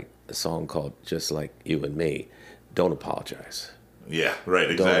can write a song called Just Like You and Me, don't apologize. Yeah, right,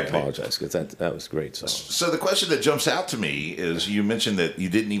 Don't exactly. apologize, because that was a great song. So the question that jumps out to me is, you mentioned that you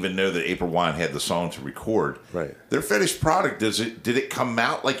didn't even know that April Wine had the song to record. Right. Their finished product, did it come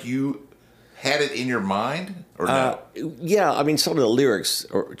out like you had it in your mind, or no? Yeah, I mean, some of the lyrics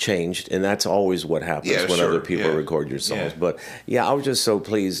changed, and that's always what happens when sure, other people yeah. record your songs. Yeah. But yeah, I was just so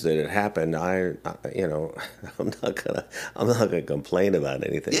pleased that it happened. I'm not gonna complain about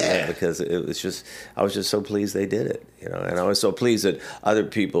anything, Yeah. because it was just, I was just so pleased they did it, and I was so pleased that other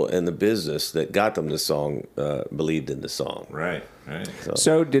people in the business that got them the song believed in the song. Right, right.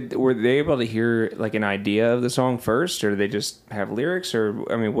 So were they able to hear like an idea of the song first, or did they just have lyrics, or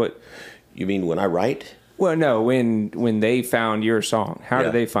I mean, what? You mean when I write? Well, no, when they found your song, how Yeah.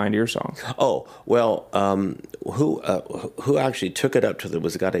 did they find your song? Oh, well, who actually took it up to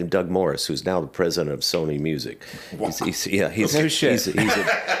was a guy named Doug Morris, who's now the president of Sony Music. Wow. He's No shit.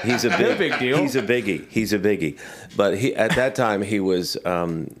 He's a big deal. He's a biggie. But at that time he was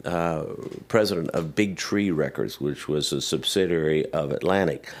president of Big Tree Records, which was a subsidiary of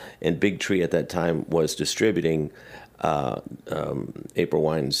Atlantic, and Big Tree at that time was distributing April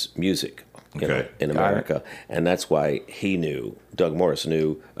Wine's music in America, and that's why Doug Morris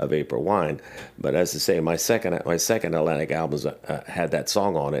knew of April Wine. But as I say, my second Atlantic album had that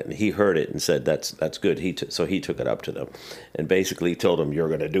song on it, and he heard it and said that's good. So he took it up to them, and basically told them, "You're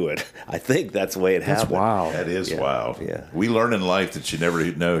going to do it." I think that's the way it happened. Wow. That is wild. Yeah. We learn in life that you never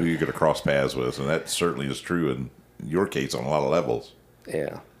know who you're going to cross paths with, and that certainly is true in your case on a lot of levels.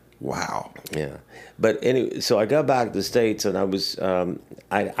 Yeah. Wow. Yeah, but anyway, so I got back to the States, and I was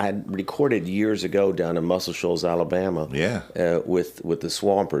I recorded years ago down in Muscle Shoals, Alabama. Yeah. With the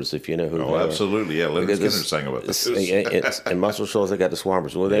Swampers, if you know who. Oh, they are. absolutely. Yeah, Leonard Skinner sang about this. In Muscle Shoals, they got the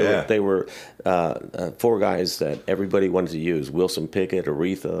Swampers. Well, they were four guys that everybody wanted to use: Wilson Pickett,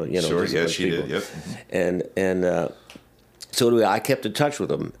 Aretha. Sure. just a Yeah, bunch of she people. did. Yep. And so anyway, I kept in touch with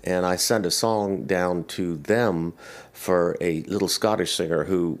them, and I sent a song down to them for a little Scottish singer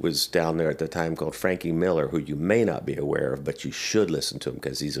who was down there at the time called Frankie Miller, who you may not be aware of, but you should listen to him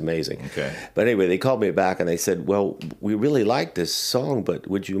because he's amazing. Okay. But anyway, they called me back and they said, "Well, we really like this song, but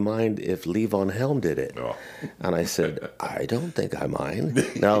would you mind if Levon Helm did it?" Oh. And I said, "I don't think I mind."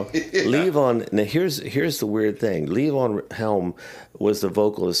 Now, Levon. Now here's the weird thing. Levon Helm was the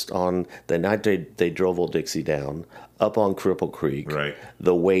vocalist on The Night They Drove Old Dixie Down, Up on Cripple Creek, Right.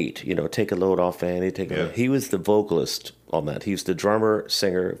 The Weight, Take a Load Off Annie, He was the vocalist on that. He was the drummer,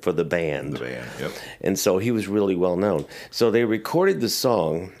 singer for the band. Yep. And so he was really well known. So they recorded the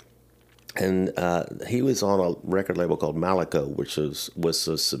song, and he was on a record label called Malaco, which was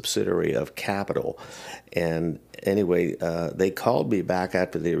a subsidiary of Capitol. And anyway, they called me back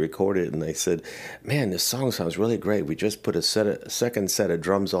after they recorded it, and they said, "Man, this song sounds really great. We just put a second set of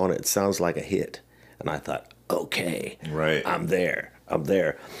drums on it. It sounds like a hit." And I thought, okay, Right. I'm there.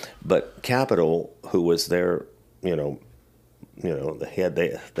 But Capitol, who was their, they had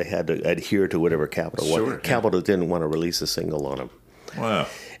to adhere to whatever Capitol Sure, wanted. yeah. Capitol didn't want to release a single on him. Wow.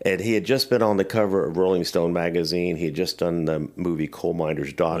 And he had just been on the cover of Rolling Stone magazine. He had just done the movie Coal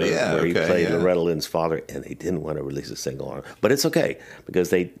Miner's Daughter, where he played Loretta Lynn's father, and they didn't want to release a single on him. But it's okay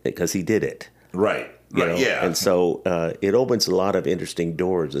because he did it. Right. You know? Yeah. And so it opens a lot of interesting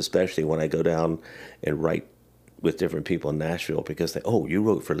doors, especially when I go down and write with different people in Nashville, because you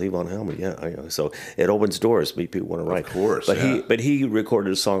wrote for Levon Helm. Yeah. So it opens doors. People want to write. Of course. But he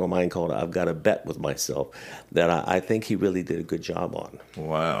recorded a song of mine called "I've Got a Bet with Myself" that I think he really did a good job on.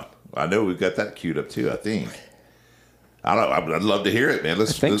 Wow. I know we've got that queued up too, I think. I don't know. I'd love to hear it, man. I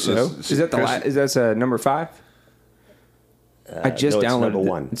think so. Is that is that number 5? I just no, it's downloaded number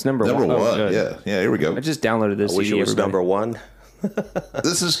one. It's number Number 1. one. Oh, good. Yeah. Here we go. I just downloaded this. I wish CD, it was everybody. number 1.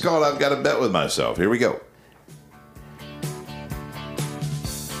 This is called "I've Got a Bet with Myself." Here we go.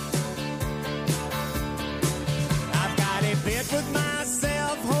 I've got a bet with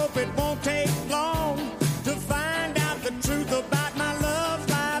myself, hope it won't take long to find out the truth about my love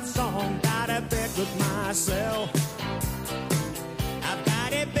life song. Got a bet with myself. I've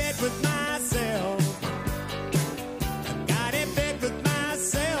got a bet with myself. I've got a bet with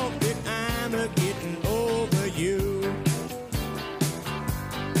myself that I'm getting over you.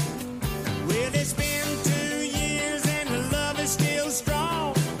 Well, it's been 2 years and the love is still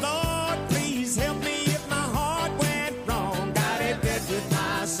strong. Lord, please help me if my heart went wrong. Got a bet with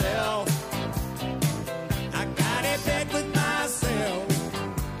myself. I got a bet with myself.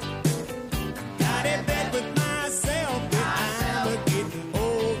 Got a bet with myself that I'm getting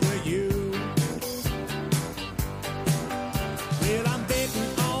over you.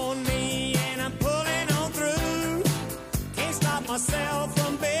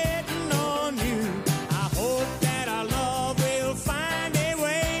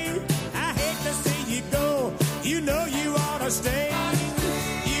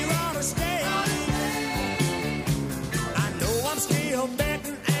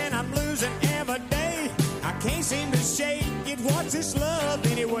 I'm losing every day. I can't seem to shake it. What's this love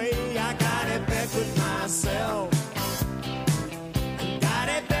anyway? I got a bet with myself. Got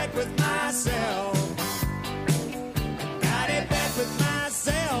a bet with myself. Got a bet with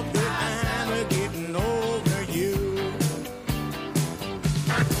myself that I'm getting over you.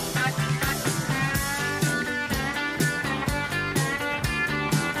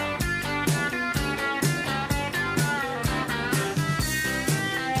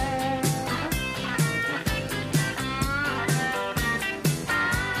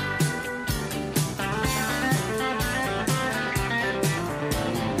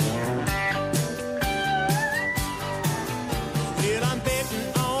 Still I'm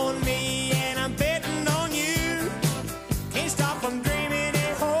betting on me and I'm betting on you. Can't stop from dreaming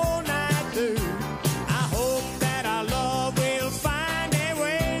a whole night through. I hope that our love will find a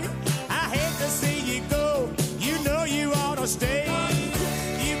way. I hate to see you go. You know you ought to stay.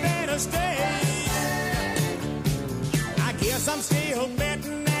 You better stay. I guess I'm still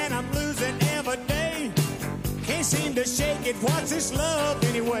betting and I'm losing every day. Can't seem to shake it. What's this love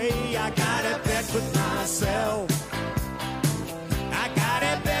anyway? I gotta bet with myself. I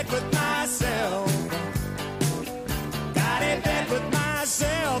gotta bet with myself. Gotta bet with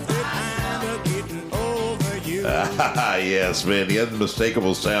myself that I'm getting over you. Yes, man, the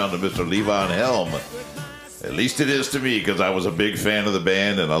unmistakable sound of Mr. Levon Helm. At least it is to me, because I was a big fan of the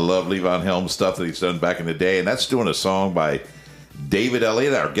band, and I love Levon Helm's stuff that he's done back in the day. And that's doing a song by David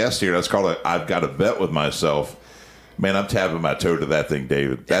Elliott, our guest here. That's called I've Got a Bet with Myself. Man, I'm tapping my toe to that thing,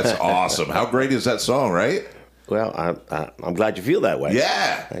 David. That's awesome. How great is that song, right? Well, I'm glad you feel that way.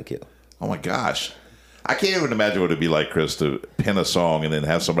 Yeah. Thank you. Oh, my gosh. I can't even imagine what it'd be like, Chris, to pen a song and then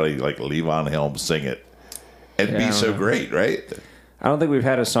have somebody like Levon Helm sing it. It'd be so great, right? I don't think we've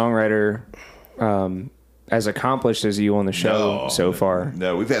had a songwriter as accomplished as you on the show so far.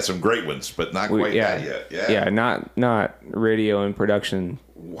 No, we've had some great ones, but not quite that yet. Yeah, not radio and production.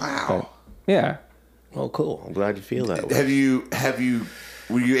 Wow. Yeah. Oh, cool. I'm glad you feel that way.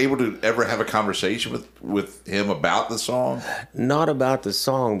 Were you able to ever have a conversation with him about the song? Not about the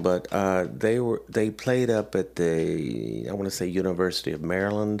song, but they played up at the, I want to say, University of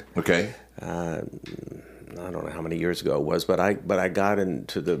Maryland. Okay. I don't know how many years ago it was, but I got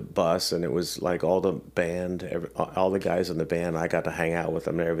into the bus and it was like all the band, all the guys in the band. I got to hang out with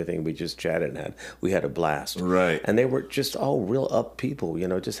them and everything. We just chatted and we had a blast. Right. And they were just all real up people,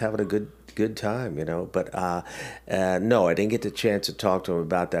 just having a good time, But no, I didn't get the chance to talk to them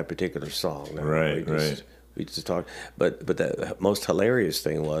about that particular song. No, Right. We just talked, but the most hilarious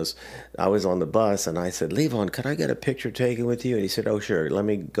thing was, I was on the bus and I said, "Levon, could I get a picture taken with you?" And he said, "Oh, sure. Let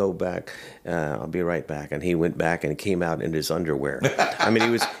me go back. I'll be right back." And he went back and came out in his underwear. I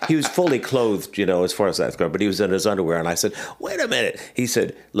mean, he was fully clothed, as far as that's going, but he was in his underwear. And I said, "Wait a minute." He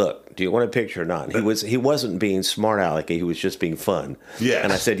said, "Look, do you want a picture or not?" And he wasn't being smart alecky. He was just being fun. Yeah.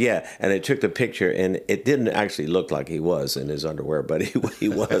 And I said, "Yeah." And I took the picture, and it didn't actually look like he was in his underwear, but he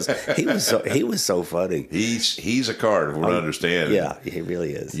was. He was so funny. He's a card, from what I understand. Yeah, he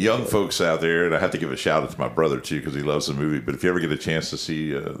really is. Young folks out there, and I have to give a shout out to my brother too, because he loves the movie. But if you ever get a chance to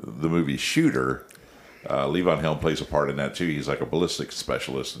see the movie Shooter, Levon Helm plays a part in that too. He's like a ballistics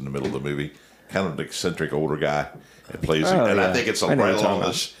specialist in the middle of the movie, kind of an eccentric older guy, and plays. I think it's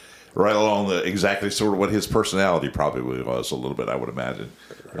right along the exactly sort of what his personality probably was a little bit, I would imagine.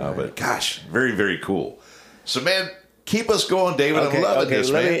 Right. But gosh, very, very cool. So, man, keep us going, David. I'm loving this,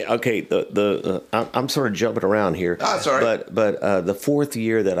 man. I'm sort of jumping around here. Oh, that's all right. But the fourth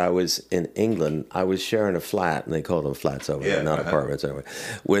year that I was in England, I was sharing a flat, and they called them flats over there, not apartments anyway,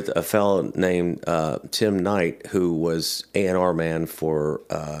 with a fellow named Tim Knight, who was A&R man for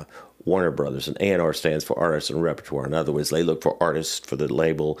Warner Brothers, and A&R stands for Artists and Repertoire. In other words, they look for artists for the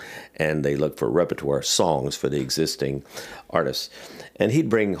label, and they look for repertoire songs for the existing artists. And he'd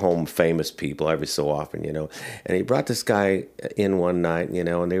bring home famous people every so often, And he brought this guy in one night,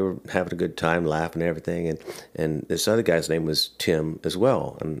 and they were having a good time, laughing and everything. And this other guy's name was Tim as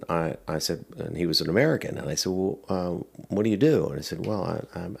well. And I said, and he was an American. And I said, "Well, what do you do?" And I said, "Well,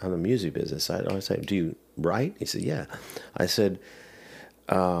 I'm in the music business." I said, "Do you write?" He said, "Yeah." I said,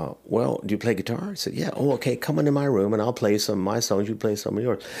 "Well, do you play guitar?" I said, "Yeah." "Oh, okay, come into my room and I'll play some of my songs. You play some of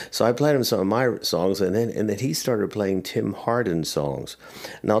yours." So I played him some of my songs, and then he started playing Tim Hardin songs.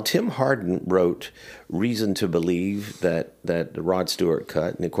 Now, Tim Hardin wrote "Reason to Believe" that Rod Stewart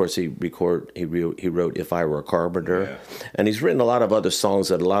cut, and of course he wrote "If I Were a Carpenter," and he's written a lot of other songs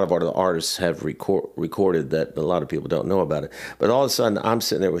that a lot of other artists have recorded that a lot of people don't know about it. But all of a sudden, I'm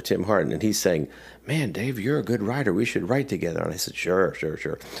sitting there with Tim Hardin, and he's saying, "Man, Dave, you're a good writer. We should write together." And I said, Sure.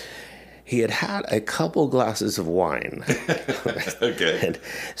 he had had a couple glasses of wine. Okay. And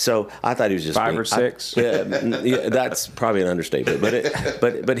so I thought he was just 5 or 6. Yeah, that's probably an understatement.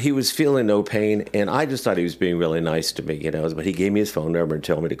 But he was feeling no pain, and I just thought he was being really nice to me, you know. But he gave me his phone number and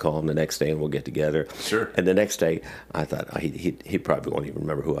told me to call him the next day, and we'll get together. Sure. And the next day, I thought he probably won't even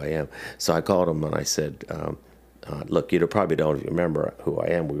remember who I am. So I called him and I said, "Look, you probably don't remember who I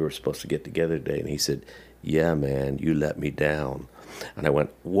am. We were supposed to get together today." And he said, "Yeah, man, you let me down." And I went,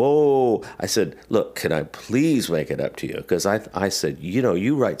 "Whoa." I said, "Look, can I please make it up to you?" Because I said, "You know,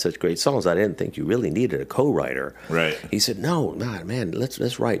 you write such great songs. I didn't think you really needed a co-writer." Right. He said, "No, man,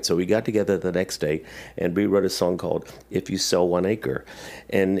 let's write." So we got together the next day, and we wrote a song called "If You Sell 1 Acre."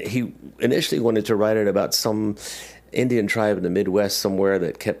 And he initially wanted to write it about some Indian tribe in the Midwest somewhere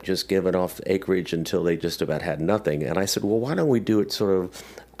that kept just giving off acreage until they just about had nothing. And I said, well, why don't we do it sort of,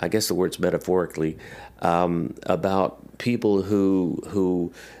 I guess the word's metaphorically, about people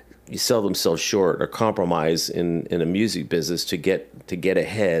who sell themselves short or compromise in a music business to get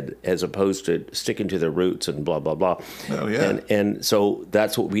ahead, as opposed to sticking to their roots and blah blah blah. Oh yeah. And so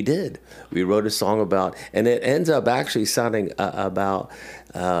that's what we did. We wrote a song about, and it ends up actually sounding about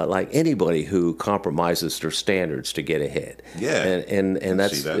like anybody who compromises their standards to get ahead. Yeah. And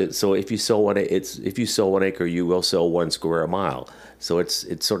that's that. So if you sell 1 acre, you will sell 1 square mile. So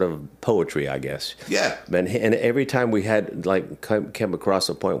it's sort of poetry, I guess. Yeah. And every time we had came across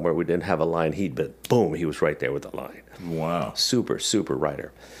a point where we didn't have a line, boom, he was right there with the line. Wow. Super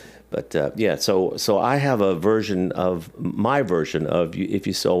writer. But yeah, so I have my version of If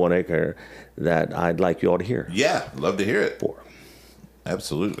You Sell 1 Acre that I'd like you all to hear. Yeah, love to hear it.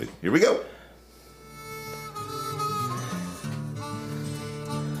 Absolutely. Here we go.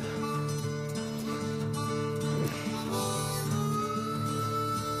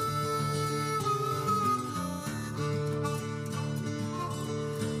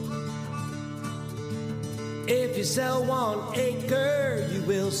 If you sell 1 acre, you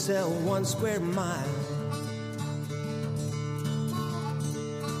will sell 1 square mile.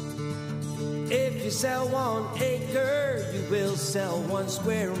 If you sell 1 acre, you will sell 1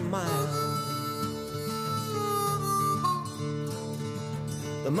 square mile.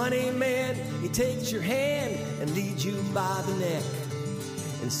 The money man, he takes your hand and leads you by the neck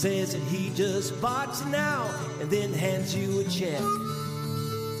and says that he just bought you now and then hands you a check.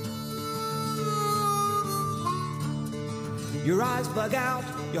 Your eyes bug out,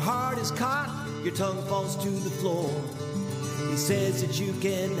 your heart is caught, your tongue falls to the floor. He says that you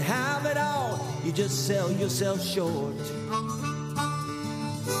can have it all, you just sell yourself short.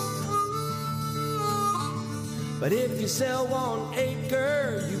 But if you sell 1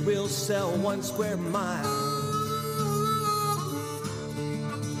 acre, you will sell 1 square mile.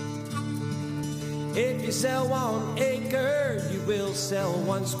 If you sell 1 acre, you will sell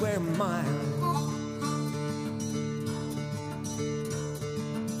 1 square mile.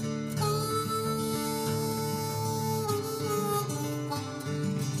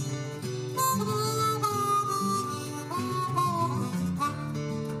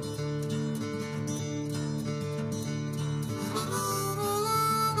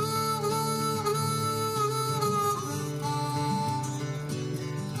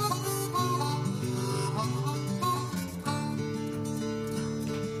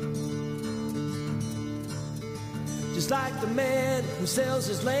 Just like the man who sells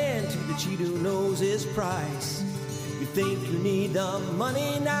his land to the cheat who knows his price. You think you need the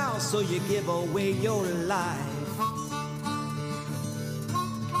money now, so you give away your life.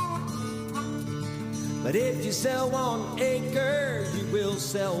 But if you sell 1 acre, you will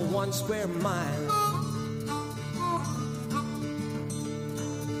sell 1 square mile.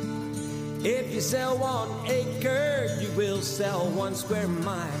 If you sell 1 acre, you will sell 1 square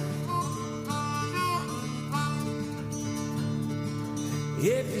mile.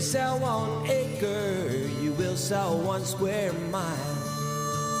 If you sell 1 acre, you will sell 1 square mile.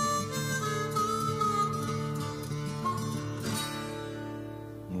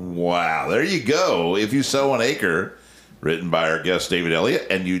 Wow, there you go. If You Sell 1 Acre, written by our guest David Elliott,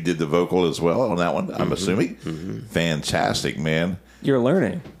 and you did the vocal as well on that one, I'm assuming. Fantastic, man. You're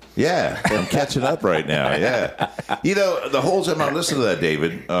learning. Yeah, I'm catching up right now. Yeah, you know, the whole time I listened to that,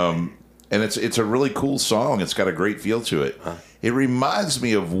 David, and it's a really cool song. It's got a great feel to it. It reminds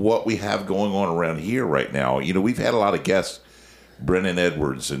me of what we have going on around here right now. You know, we've had a lot of guests, Brennan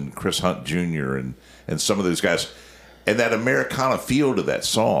Edwards and Chris Hunt Jr. and some of those guys, and that Americana feel to that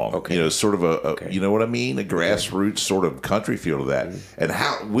song. Okay. You know, sort of a you know what I mean, a grassroots sort of country feel to that. And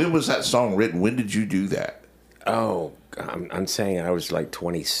when was that song written? When did you do that? Oh, I'm saying I was like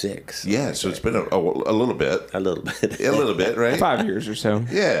 26. Yeah, so it's been a little bit. A little bit. A little bit, right? 5 years or so.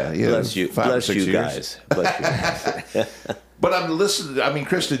 Yeah. Bless you, 5 or 6 years. guys. Bless you guys. But I'm listening. I mean,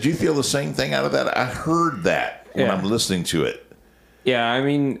 Chris, did you feel the same thing out of that? I heard that when Yeah. I'm listening to it. Yeah, I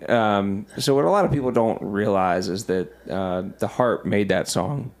mean, so what a lot of people don't realize is that the harp made that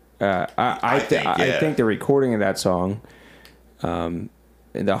song. I think the recording of that song,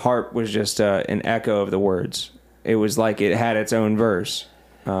 the harp was just an echo of the words. It was like it had its own verse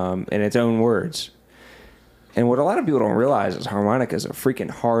and its own words. And what a lot of people don't realize is harmonica is a freaking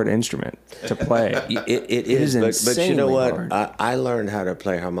hard instrument to play. It is, but you know insanely what? hard. I learned how to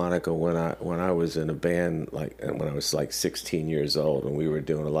play harmonica when I was in a band, when I was like 16 years old, and we were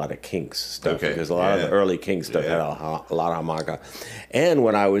doing a lot of Kinks stuff. Okay. Because a lot of the early Kinks stuff had a lot of harmonica. And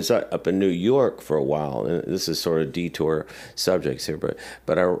when I was up in New York for a while, and this is sort of detour subjects here,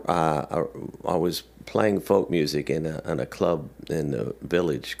 but I was playing folk music in a club in the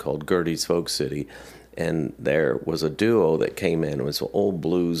village called Gertie's Folk City. And there was a duo that came in. It was an old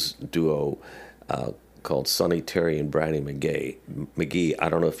blues duo called Sonny Terry and Brownie McGee. I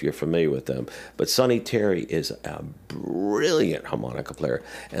don't know if you're familiar with them, but Sonny Terry is a brilliant harmonica player.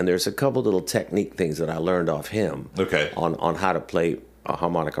 And there's a couple little technique things that I learned off him on how to play a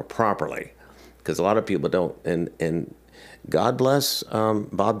harmonica properly. Because a lot of people don't. And God bless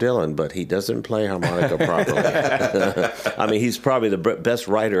Bob Dylan, but he doesn't play harmonica properly. I mean, he's probably the best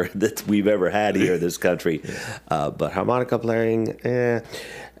writer that we've ever had here in this country. But harmonica playing,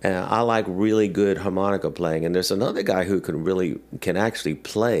 I like really good harmonica playing. And there's another guy who can actually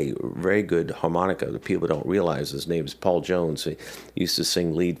play very good harmonica that people don't realize. His name is Paul Jones. He used to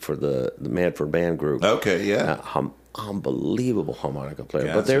sing lead for the Manford Band Group. Okay, yeah. Unbelievable harmonica player.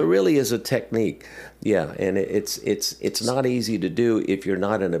 Gotcha. But there really is a technique. Yeah, and it's not easy to do if you're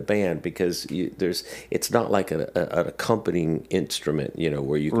not in a band, because it's not like an accompanying instrument,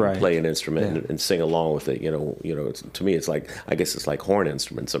 where you can play an instrument and sing along with it. To me, it's like, I guess it's like horn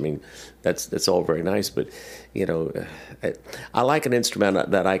instruments. I mean, that's all very nice, but I like an instrument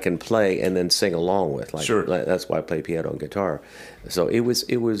that I can play and then sing along with. Sure. That's why I play piano and guitar. So it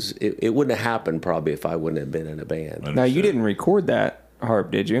wouldn't have happened probably if I wouldn't have been in a band. Now, you didn't record that harp,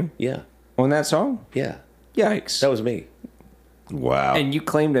 did you? Yeah. On that song? Yeah. Yikes. That was me. Wow. And you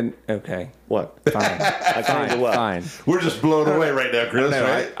claimed an... Okay. What? Fine. I claimed what? Fine. We're just blown away right now, Chris, No,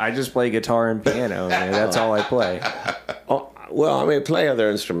 right? I just play guitar and piano. And that's all I play. Oh, well, I mean, play other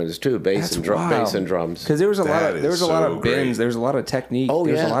instruments too, bass and drums. Because there was a lot That of is bends. great. There's a lot of technique. Oh,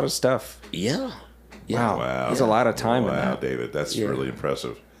 There's yeah. a lot of stuff. Yeah. Wow. There's a lot of time in Wow, that. David, that's really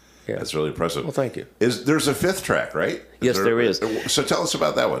impressive. Yeah. That's really impressive. Well, thank you. There's a fifth track, right? Yes, there is. So tell us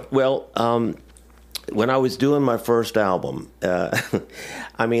about that one. Well, when I was doing my first album,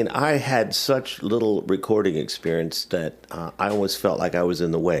 I mean, I had such little recording experience that I always felt like I was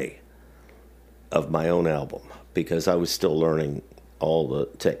in the way of my own album, because I was still learning all the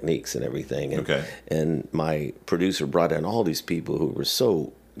techniques and everything. And my producer brought in all these people who were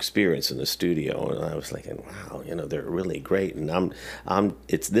so experienced in the studio, and I was thinking, wow, they're really great, and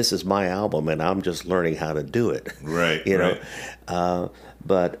this is my album, and I'm just learning how to do it. Right.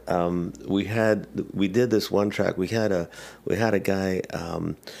 But we did this one track. We had a guy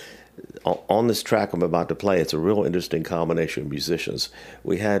on this track I'm about to play. It's a real interesting combination of musicians.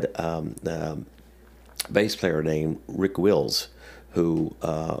 We had a bass player named Rick Wills, who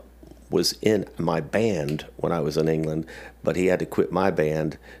was in my band when I was in England, but he had to quit my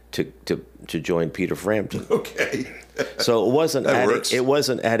band to join Peter Frampton. Okay. So it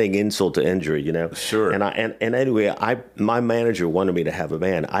wasn't adding insult to injury, Sure. And anyway, my manager wanted me to have a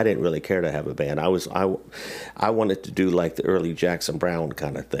band. I didn't really care to have a band. I wanted to do like the early Jackson Browne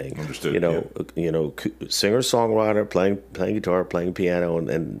kind of thing. Understood. Singer songwriter, playing guitar, playing piano,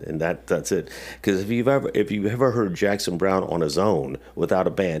 and that's it. Because if you've ever heard Jackson Browne on his own without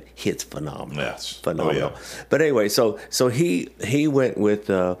a band, it's phenomenal. Yes. Phenomenal. Oh, yeah. But anyway, so he went with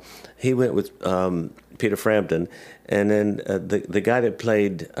Peter Frampton, and then the guy that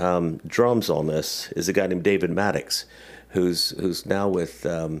played drums on this is a guy named David Maddox, who's now with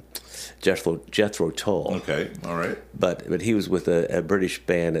Jethro Tull. Okay, all right. But he was with a British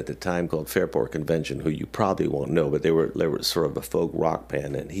band at the time called Fairport Convention, who you probably won't know, but they were sort of a folk rock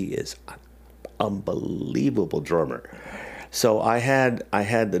band, and he is an unbelievable drummer. So I had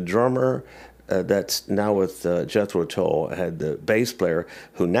the drummer that's now with Jethro Tull. I had the bass player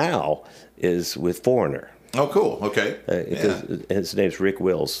who now is with Foreigner. Oh, cool. Okay. His name's Rick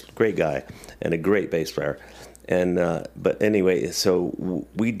Wills, great guy, and a great bass player. And but anyway, so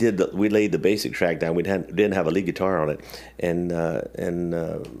we laid the basic track down. We didn't have a lead guitar on it, and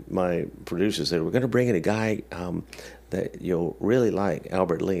my producer said, we're going to bring in a guy that you'll really like,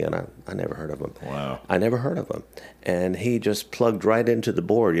 Albert Lee, and I never heard of him. Wow. I never heard of him, and he just plugged right into the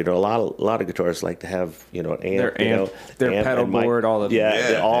board. You know, a lot of guitarists like to have, you know, an amp, their amp pedal board, all of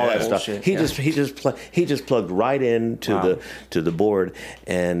all that stuff. Bullshit. He just plugged right into the board,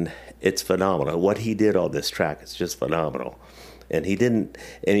 and it's phenomenal. What he did on this track is just phenomenal. And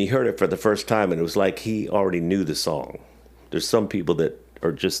he heard it for the first time, and it was like he already knew the song. There's some people that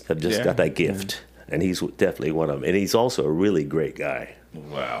have just got that gift. And he's definitely one of them. And he's also a really great guy.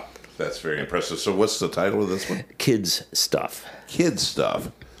 Wow. That's very impressive. So what's the title of this one? Kids Stuff. Kids Stuff.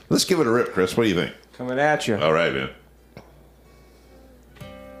 Let's give it a rip, Chris. What do you think? Coming at you. All right, man.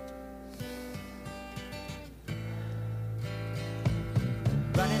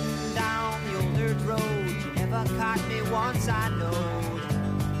 Running down the old dirt road, you never caught me once, I know.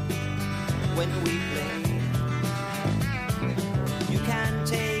 When we play, you can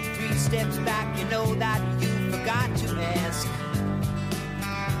take 3 steps back, you know that you forgot to ask.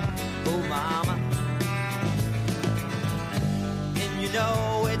 Oh, mama. And you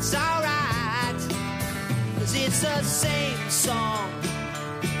know it's alright, 'cause it's the same song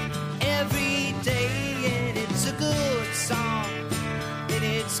every day, and it's a good song. And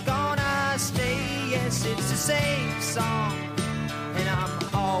it's gonna stay, yes, it's the same song, and I'm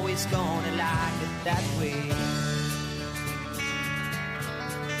always gonna like it that way.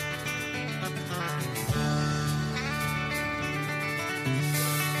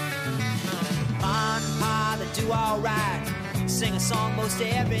 Ma and Pa, they do alright, sing a song most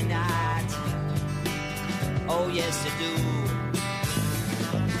every night. Oh yes, they do.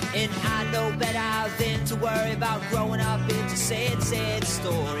 And I know better than to worry about growing up. It's a sad, sad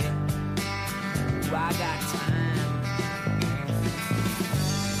story. Ooh, I got time.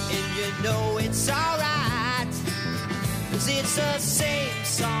 And you know it's alright, 'cause it's the same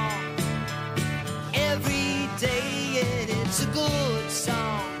song every day, and it's a good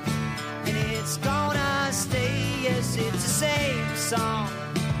song, and it's gonna stay, yes, it's the same song,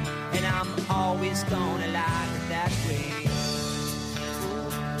 and I'm always gonna like it that way.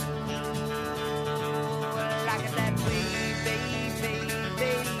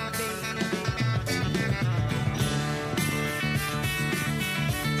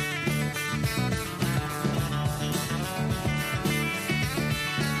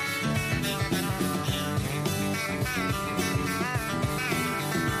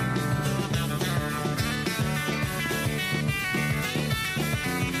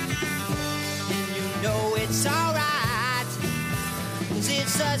 It's alright, 'cause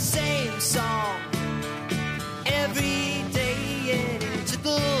it's the same song every day, and it's a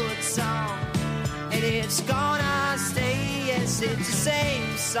good song, and it's gonna stay, yes, it's the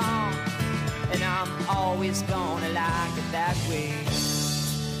same song, and I'm always gonna like it that way.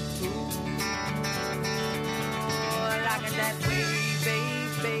 Ooh, like it that way,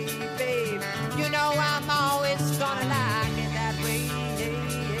 babe, babe, babe. You know I'm always gonna like it that way, yeah,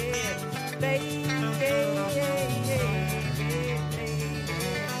 yeah, babe.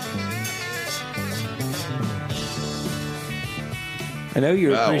 I know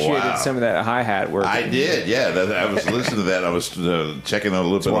you appreciated some of that hi-hat work. I did, yeah. I was listening to that. I was checking out a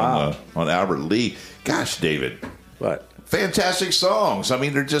little bit on Albert Lee. Gosh, David. What? Fantastic songs. I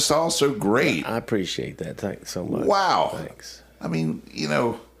mean, they're just all so great. I appreciate that. Thanks so much. Wow. Thanks. I mean, you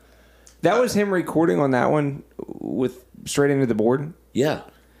know. That was him recording on that one with straight into the board? Yeah.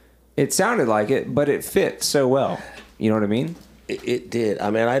 It sounded like it, but it fit so well. You know what I mean? It did. I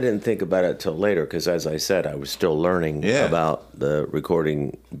mean, I didn't think about it till later because, as I said, I was still learning about the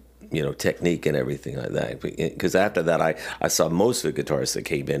recording, technique and everything like that. Because after that, I saw most of the guitarists that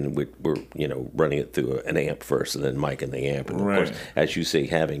came in were running it through an amp first and then mic in the amp. And of course, as you say,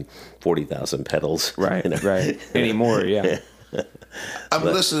 having 40,000 pedals. Right, right. Anymore, yeah. I'm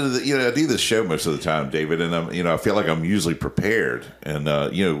listening to I do this show most of the time, David, and I feel like I'm usually prepared. And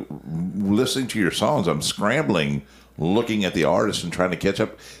listening to your songs, I'm scrambling, looking at the artist and trying to catch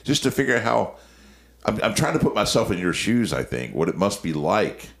up, just to figure out how. I'm trying to put myself in your shoes. I think what it must be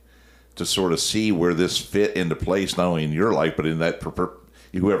like to sort of see where this fit into place, not only in your life but in that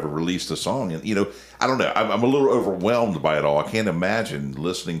whoever released the song. And I don't know. I'm a little overwhelmed by it all. I can't imagine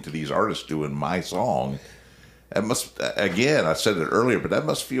listening to these artists doing my song. It must, again, I said it earlier, but that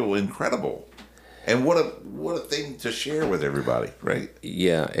must feel incredible. And what a thing to share with everybody, right?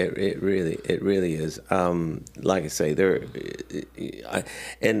 Yeah, it really is. Like I say,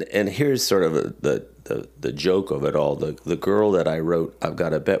 and here's sort of the joke of it all. The girl that I wrote, I've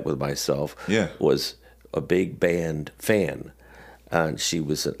Got a Bet with Myself, was a big band fan. She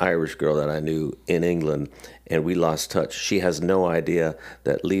was an Irish girl that I knew in England, and we lost touch. She has no idea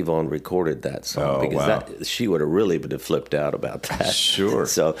that Levon recorded that song because she would have really been flipped out about that. Sure,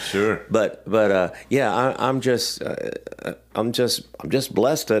 sure. But yeah, I'm just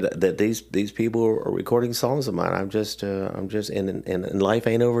blessed that these people are recording songs of mine. I'm just and life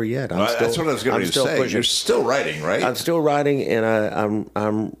ain't over yet. That's what I was going to say. Pushing. You're still writing, right? I'm still writing, and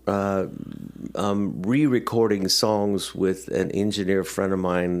I'm re-recording songs with an engineer friend of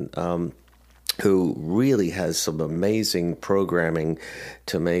mine who really has some amazing programming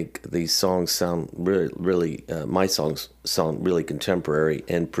to make these songs sound really my songs sound really contemporary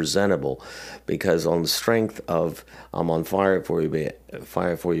and presentable, because on the strength of I'm on Fire for You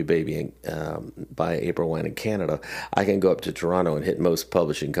Baby by April Wine in Canada, I can go up to Toronto and hit most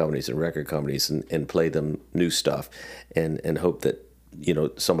publishing companies and record companies and play them new stuff and hope that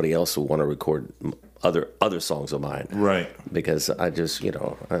somebody else will want to record other songs of mine, right? Because I just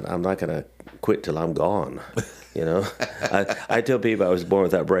I'm not gonna quit till I'm gone. I tell people I was born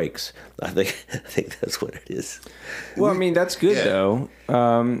without brakes. I think that's what it is. Well, I mean that's good though.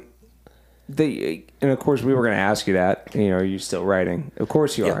 And of course we were going to ask you that. Are you still writing? Of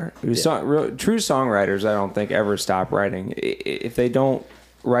course you are. True songwriters, I don't think ever stop writing. If they don't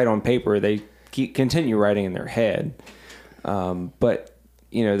write on paper, they continue writing in their head. But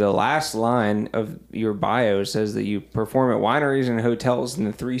the last line of your bio says that you perform at wineries and hotels in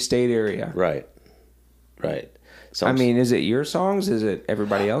the 3-state area. Right. So is it your songs? Is it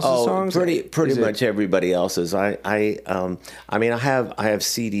everybody else's songs? Pretty much everybody else's. I have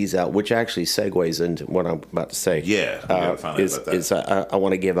CDs out, which actually segues into what I'm about to say. Yeah, we gotta find out about that. I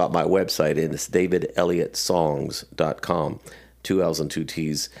want to give out my website, and it's davidelliottSongs.com, 2 L's and 2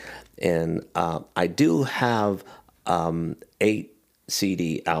 T's, and I do have 8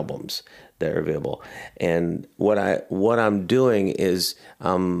 CD albums that are available, and what I'm doing is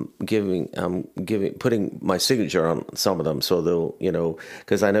putting my signature on some of them, so they'll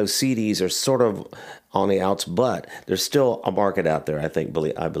because I know CDs are sort of on the outs, but there's still a market out there. I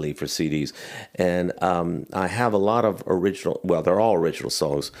believe for CDs, and I have a lot of they're all original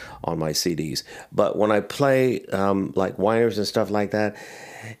songs on my CDs, but when I play like wineries and stuff like that,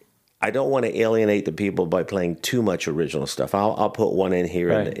 I don't want to alienate the people by playing too much original stuff. I'll put one in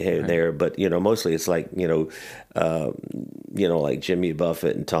here and there, but mostly it's like like Jimmy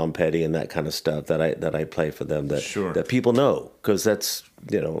Buffett and Tom Petty and that kind of stuff that I play for them that people know, because that's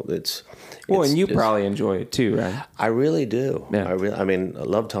it's and you probably enjoy it too, right? I really do. Yeah. I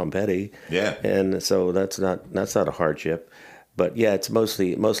love Tom Petty. Yeah, and so that's not a hardship. But yeah, it's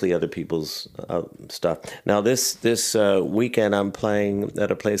mostly other people's stuff. Now this weekend I'm playing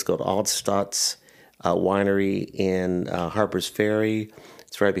at a place called Altstadt's Winery in Harper's Ferry.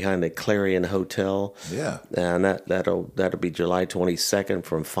 It's right behind the Clarion Hotel. Yeah, and that'll be July 22nd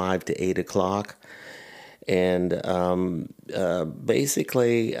from 5 to 8 o'clock. And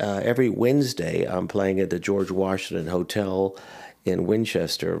basically every Wednesday I'm playing at the George Washington Hotel in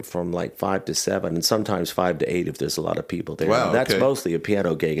Winchester from like 5 to 7, and sometimes 5 to 8 if there's a lot of people there. Wow, that's mostly a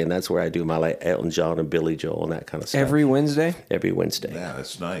piano gig, and that's where I do my like Elton John and Billy Joel and that kind of stuff. Every Wednesday? Every Wednesday. Yeah,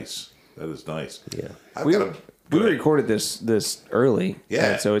 that's nice. That is nice. Yeah. We recorded this early.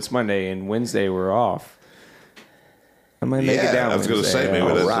 Yeah. So it's Monday, and Wednesday we're off. I might make it down. I was going to say, maybe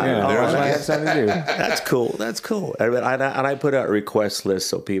I have something to do. That's cool. And I put out a request list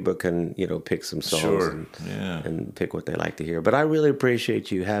so people can, pick some songs and pick what they like to hear. But I really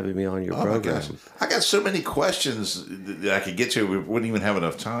appreciate you having me on your program. I got so many questions that I could get to. We wouldn't even have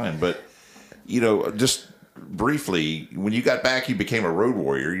enough time. But, just briefly, when you got back, you became a road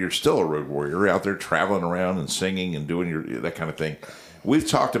warrior. You're still a road warrior out there traveling around and singing and doing that kind of thing. We've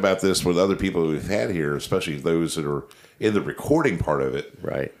talked about this with other people we've had here, especially those that are in the recording part of it.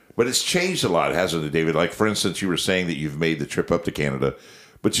 Right. But it's changed a lot, hasn't it, David? Like, for instance, you were saying that you've made the trip up to Canada,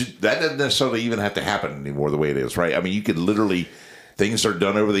 but that doesn't necessarily even have to happen anymore the way it is, right? I mean, you could literally, things are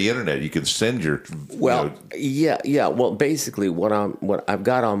done over the internet. You can send your... Yeah. Well, basically, what I've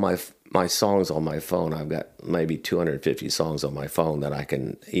got on my songs on my phone, I've got maybe 250 songs on my phone that I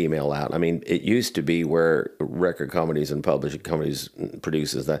can email out. I mean, it used to be where record companies and publishing companies,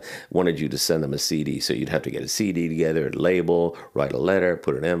 producers, that wanted you to send them a CD. So you'd have to get a CD together, a label, write a letter,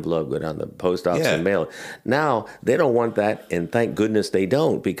 put an envelope, go down to the post office and mail it. Now, they don't want that, and thank goodness they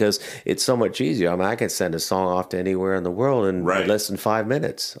don't, because it's so much easier. I mean, I can send a song off to anywhere in the world in less than 5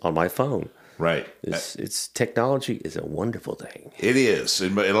 minutes on my phone. Right. It's technology is a wonderful thing. It is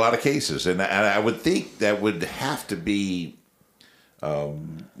in a lot of cases, and I would think that would have to be,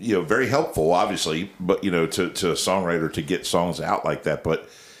 very helpful, obviously, but to a songwriter to get songs out like that. But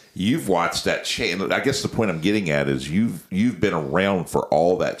you've watched that change. I guess the point I'm getting at is you've been around for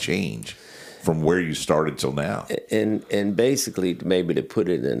all that change from where you started till now. And basically, maybe to put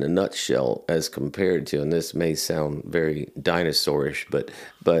it in a nutshell, as compared to, and this may sound very dinosaurish, but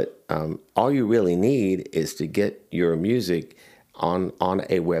all you really need is to get your music on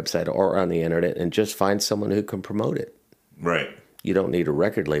a website or on the internet and just find someone who can promote it. Right. You don't need a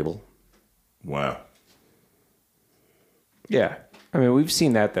record label. Wow. Yeah. I mean, we've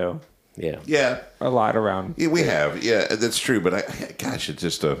seen that, though. Yeah. A lot around. Yeah, we have. Yeah, that's true. But gosh, it's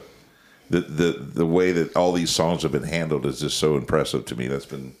just the way that all these songs have been handled is just so impressive to me.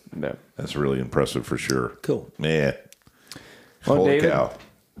 That's really impressive for sure. Cool. Yeah. Well, Holy David, cow.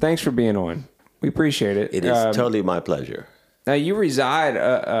 thanks for being on. We appreciate it. It is totally my pleasure. Now, you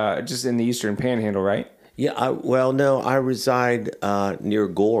reside just in the Eastern Panhandle, right? Yeah, I reside near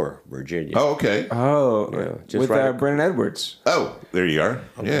Gore, Virginia. Oh, okay. Oh, just with right Brennan Edwards. Oh, there you are.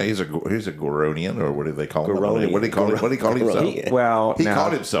 Okay. Yeah, he's a Goronian, or what do they call him? Goronian. What do he call himself? Well, He now,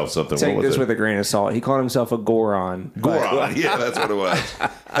 called himself something. take What was this it? with a grain of salt. He called himself a Goron. Goron. Yeah, that's what it was.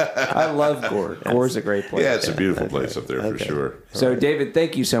 I love Gore. Gore's a great place. Yeah, it's a beautiful place up there for sure. So, David,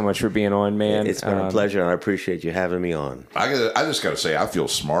 thank you so much for being on, man. It's been a pleasure, and I appreciate you having me on. I just got to say, I feel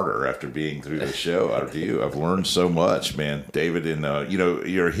smarter after being through the show. I do. I've learned so much, man, David. And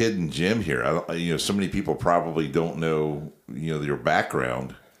you're a hidden gem here. So many people probably don't know, your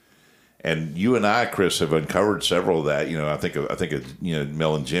background. And you and I, Chris, have uncovered several of that. I think of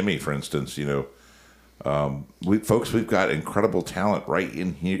Mel and Jimmy, for instance. We've got incredible talent right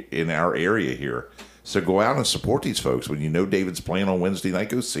in here in our area here. So go out and support these folks. When you know David's playing on Wednesday night,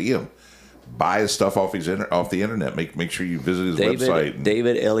 go see him. Buy his stuff off the internet. Make sure you visit his website.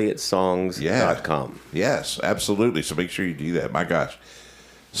 DavidElliottSongs.com. Yes, absolutely. So make sure you do that. My gosh.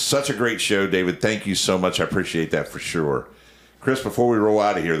 Such a great show, David. Thank you so much. I appreciate that for sure. Chris, before we roll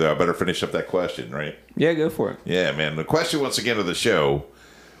out of here, though, I better finish up that question, right? Yeah, go for it. Yeah, man. The question, once again, of the show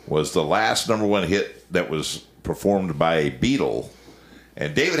was the last number one hit that was performed by a Beatle.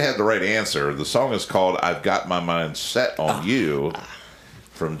 And David had the right answer. The song is called I've Got My Mind Set on You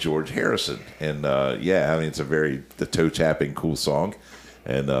from George Harrison. And, it's the toe-tapping, cool song.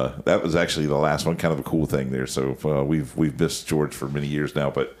 And that was actually the last one, kind of a cool thing there. So we've missed George for many years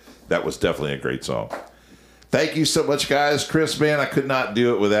now, but that was definitely a great song. Thank you so much, guys. Chris, man, I could not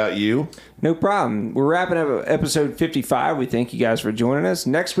do it without you. No problem. We're wrapping up episode 55. We thank you guys for joining us.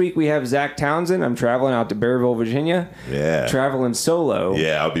 Next week, we have Zach Townsend. I'm traveling out to Bearville, Virginia. Yeah. Traveling solo.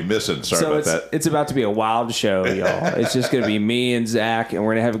 Yeah, I'll be missing. Sorry about that. It's about to be a wild show, y'all. It's just going to be me and Zach, and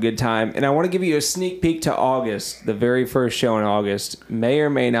we're going to have a good time. And I want to give you a sneak peek to August. The very first show in August may or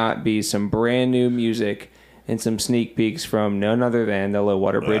may not be some brand new music and some sneak peeks from none other than the Low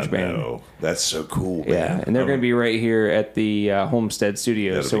Water Bridge Band. That's so cool, man. Yeah, and they're going to be right here at the Homestead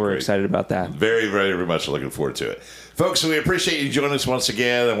Studios, so we're excited about that. Very, very, very much looking forward to it. Folks, we appreciate you joining us once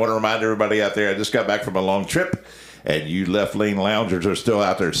again. I want to remind everybody out there, I just got back from a long trip, and you left lane loungers are still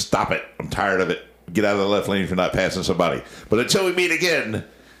out there. Stop it. I'm tired of it. Get out of the left lane if you're not passing somebody. But until we meet again,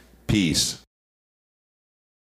 peace.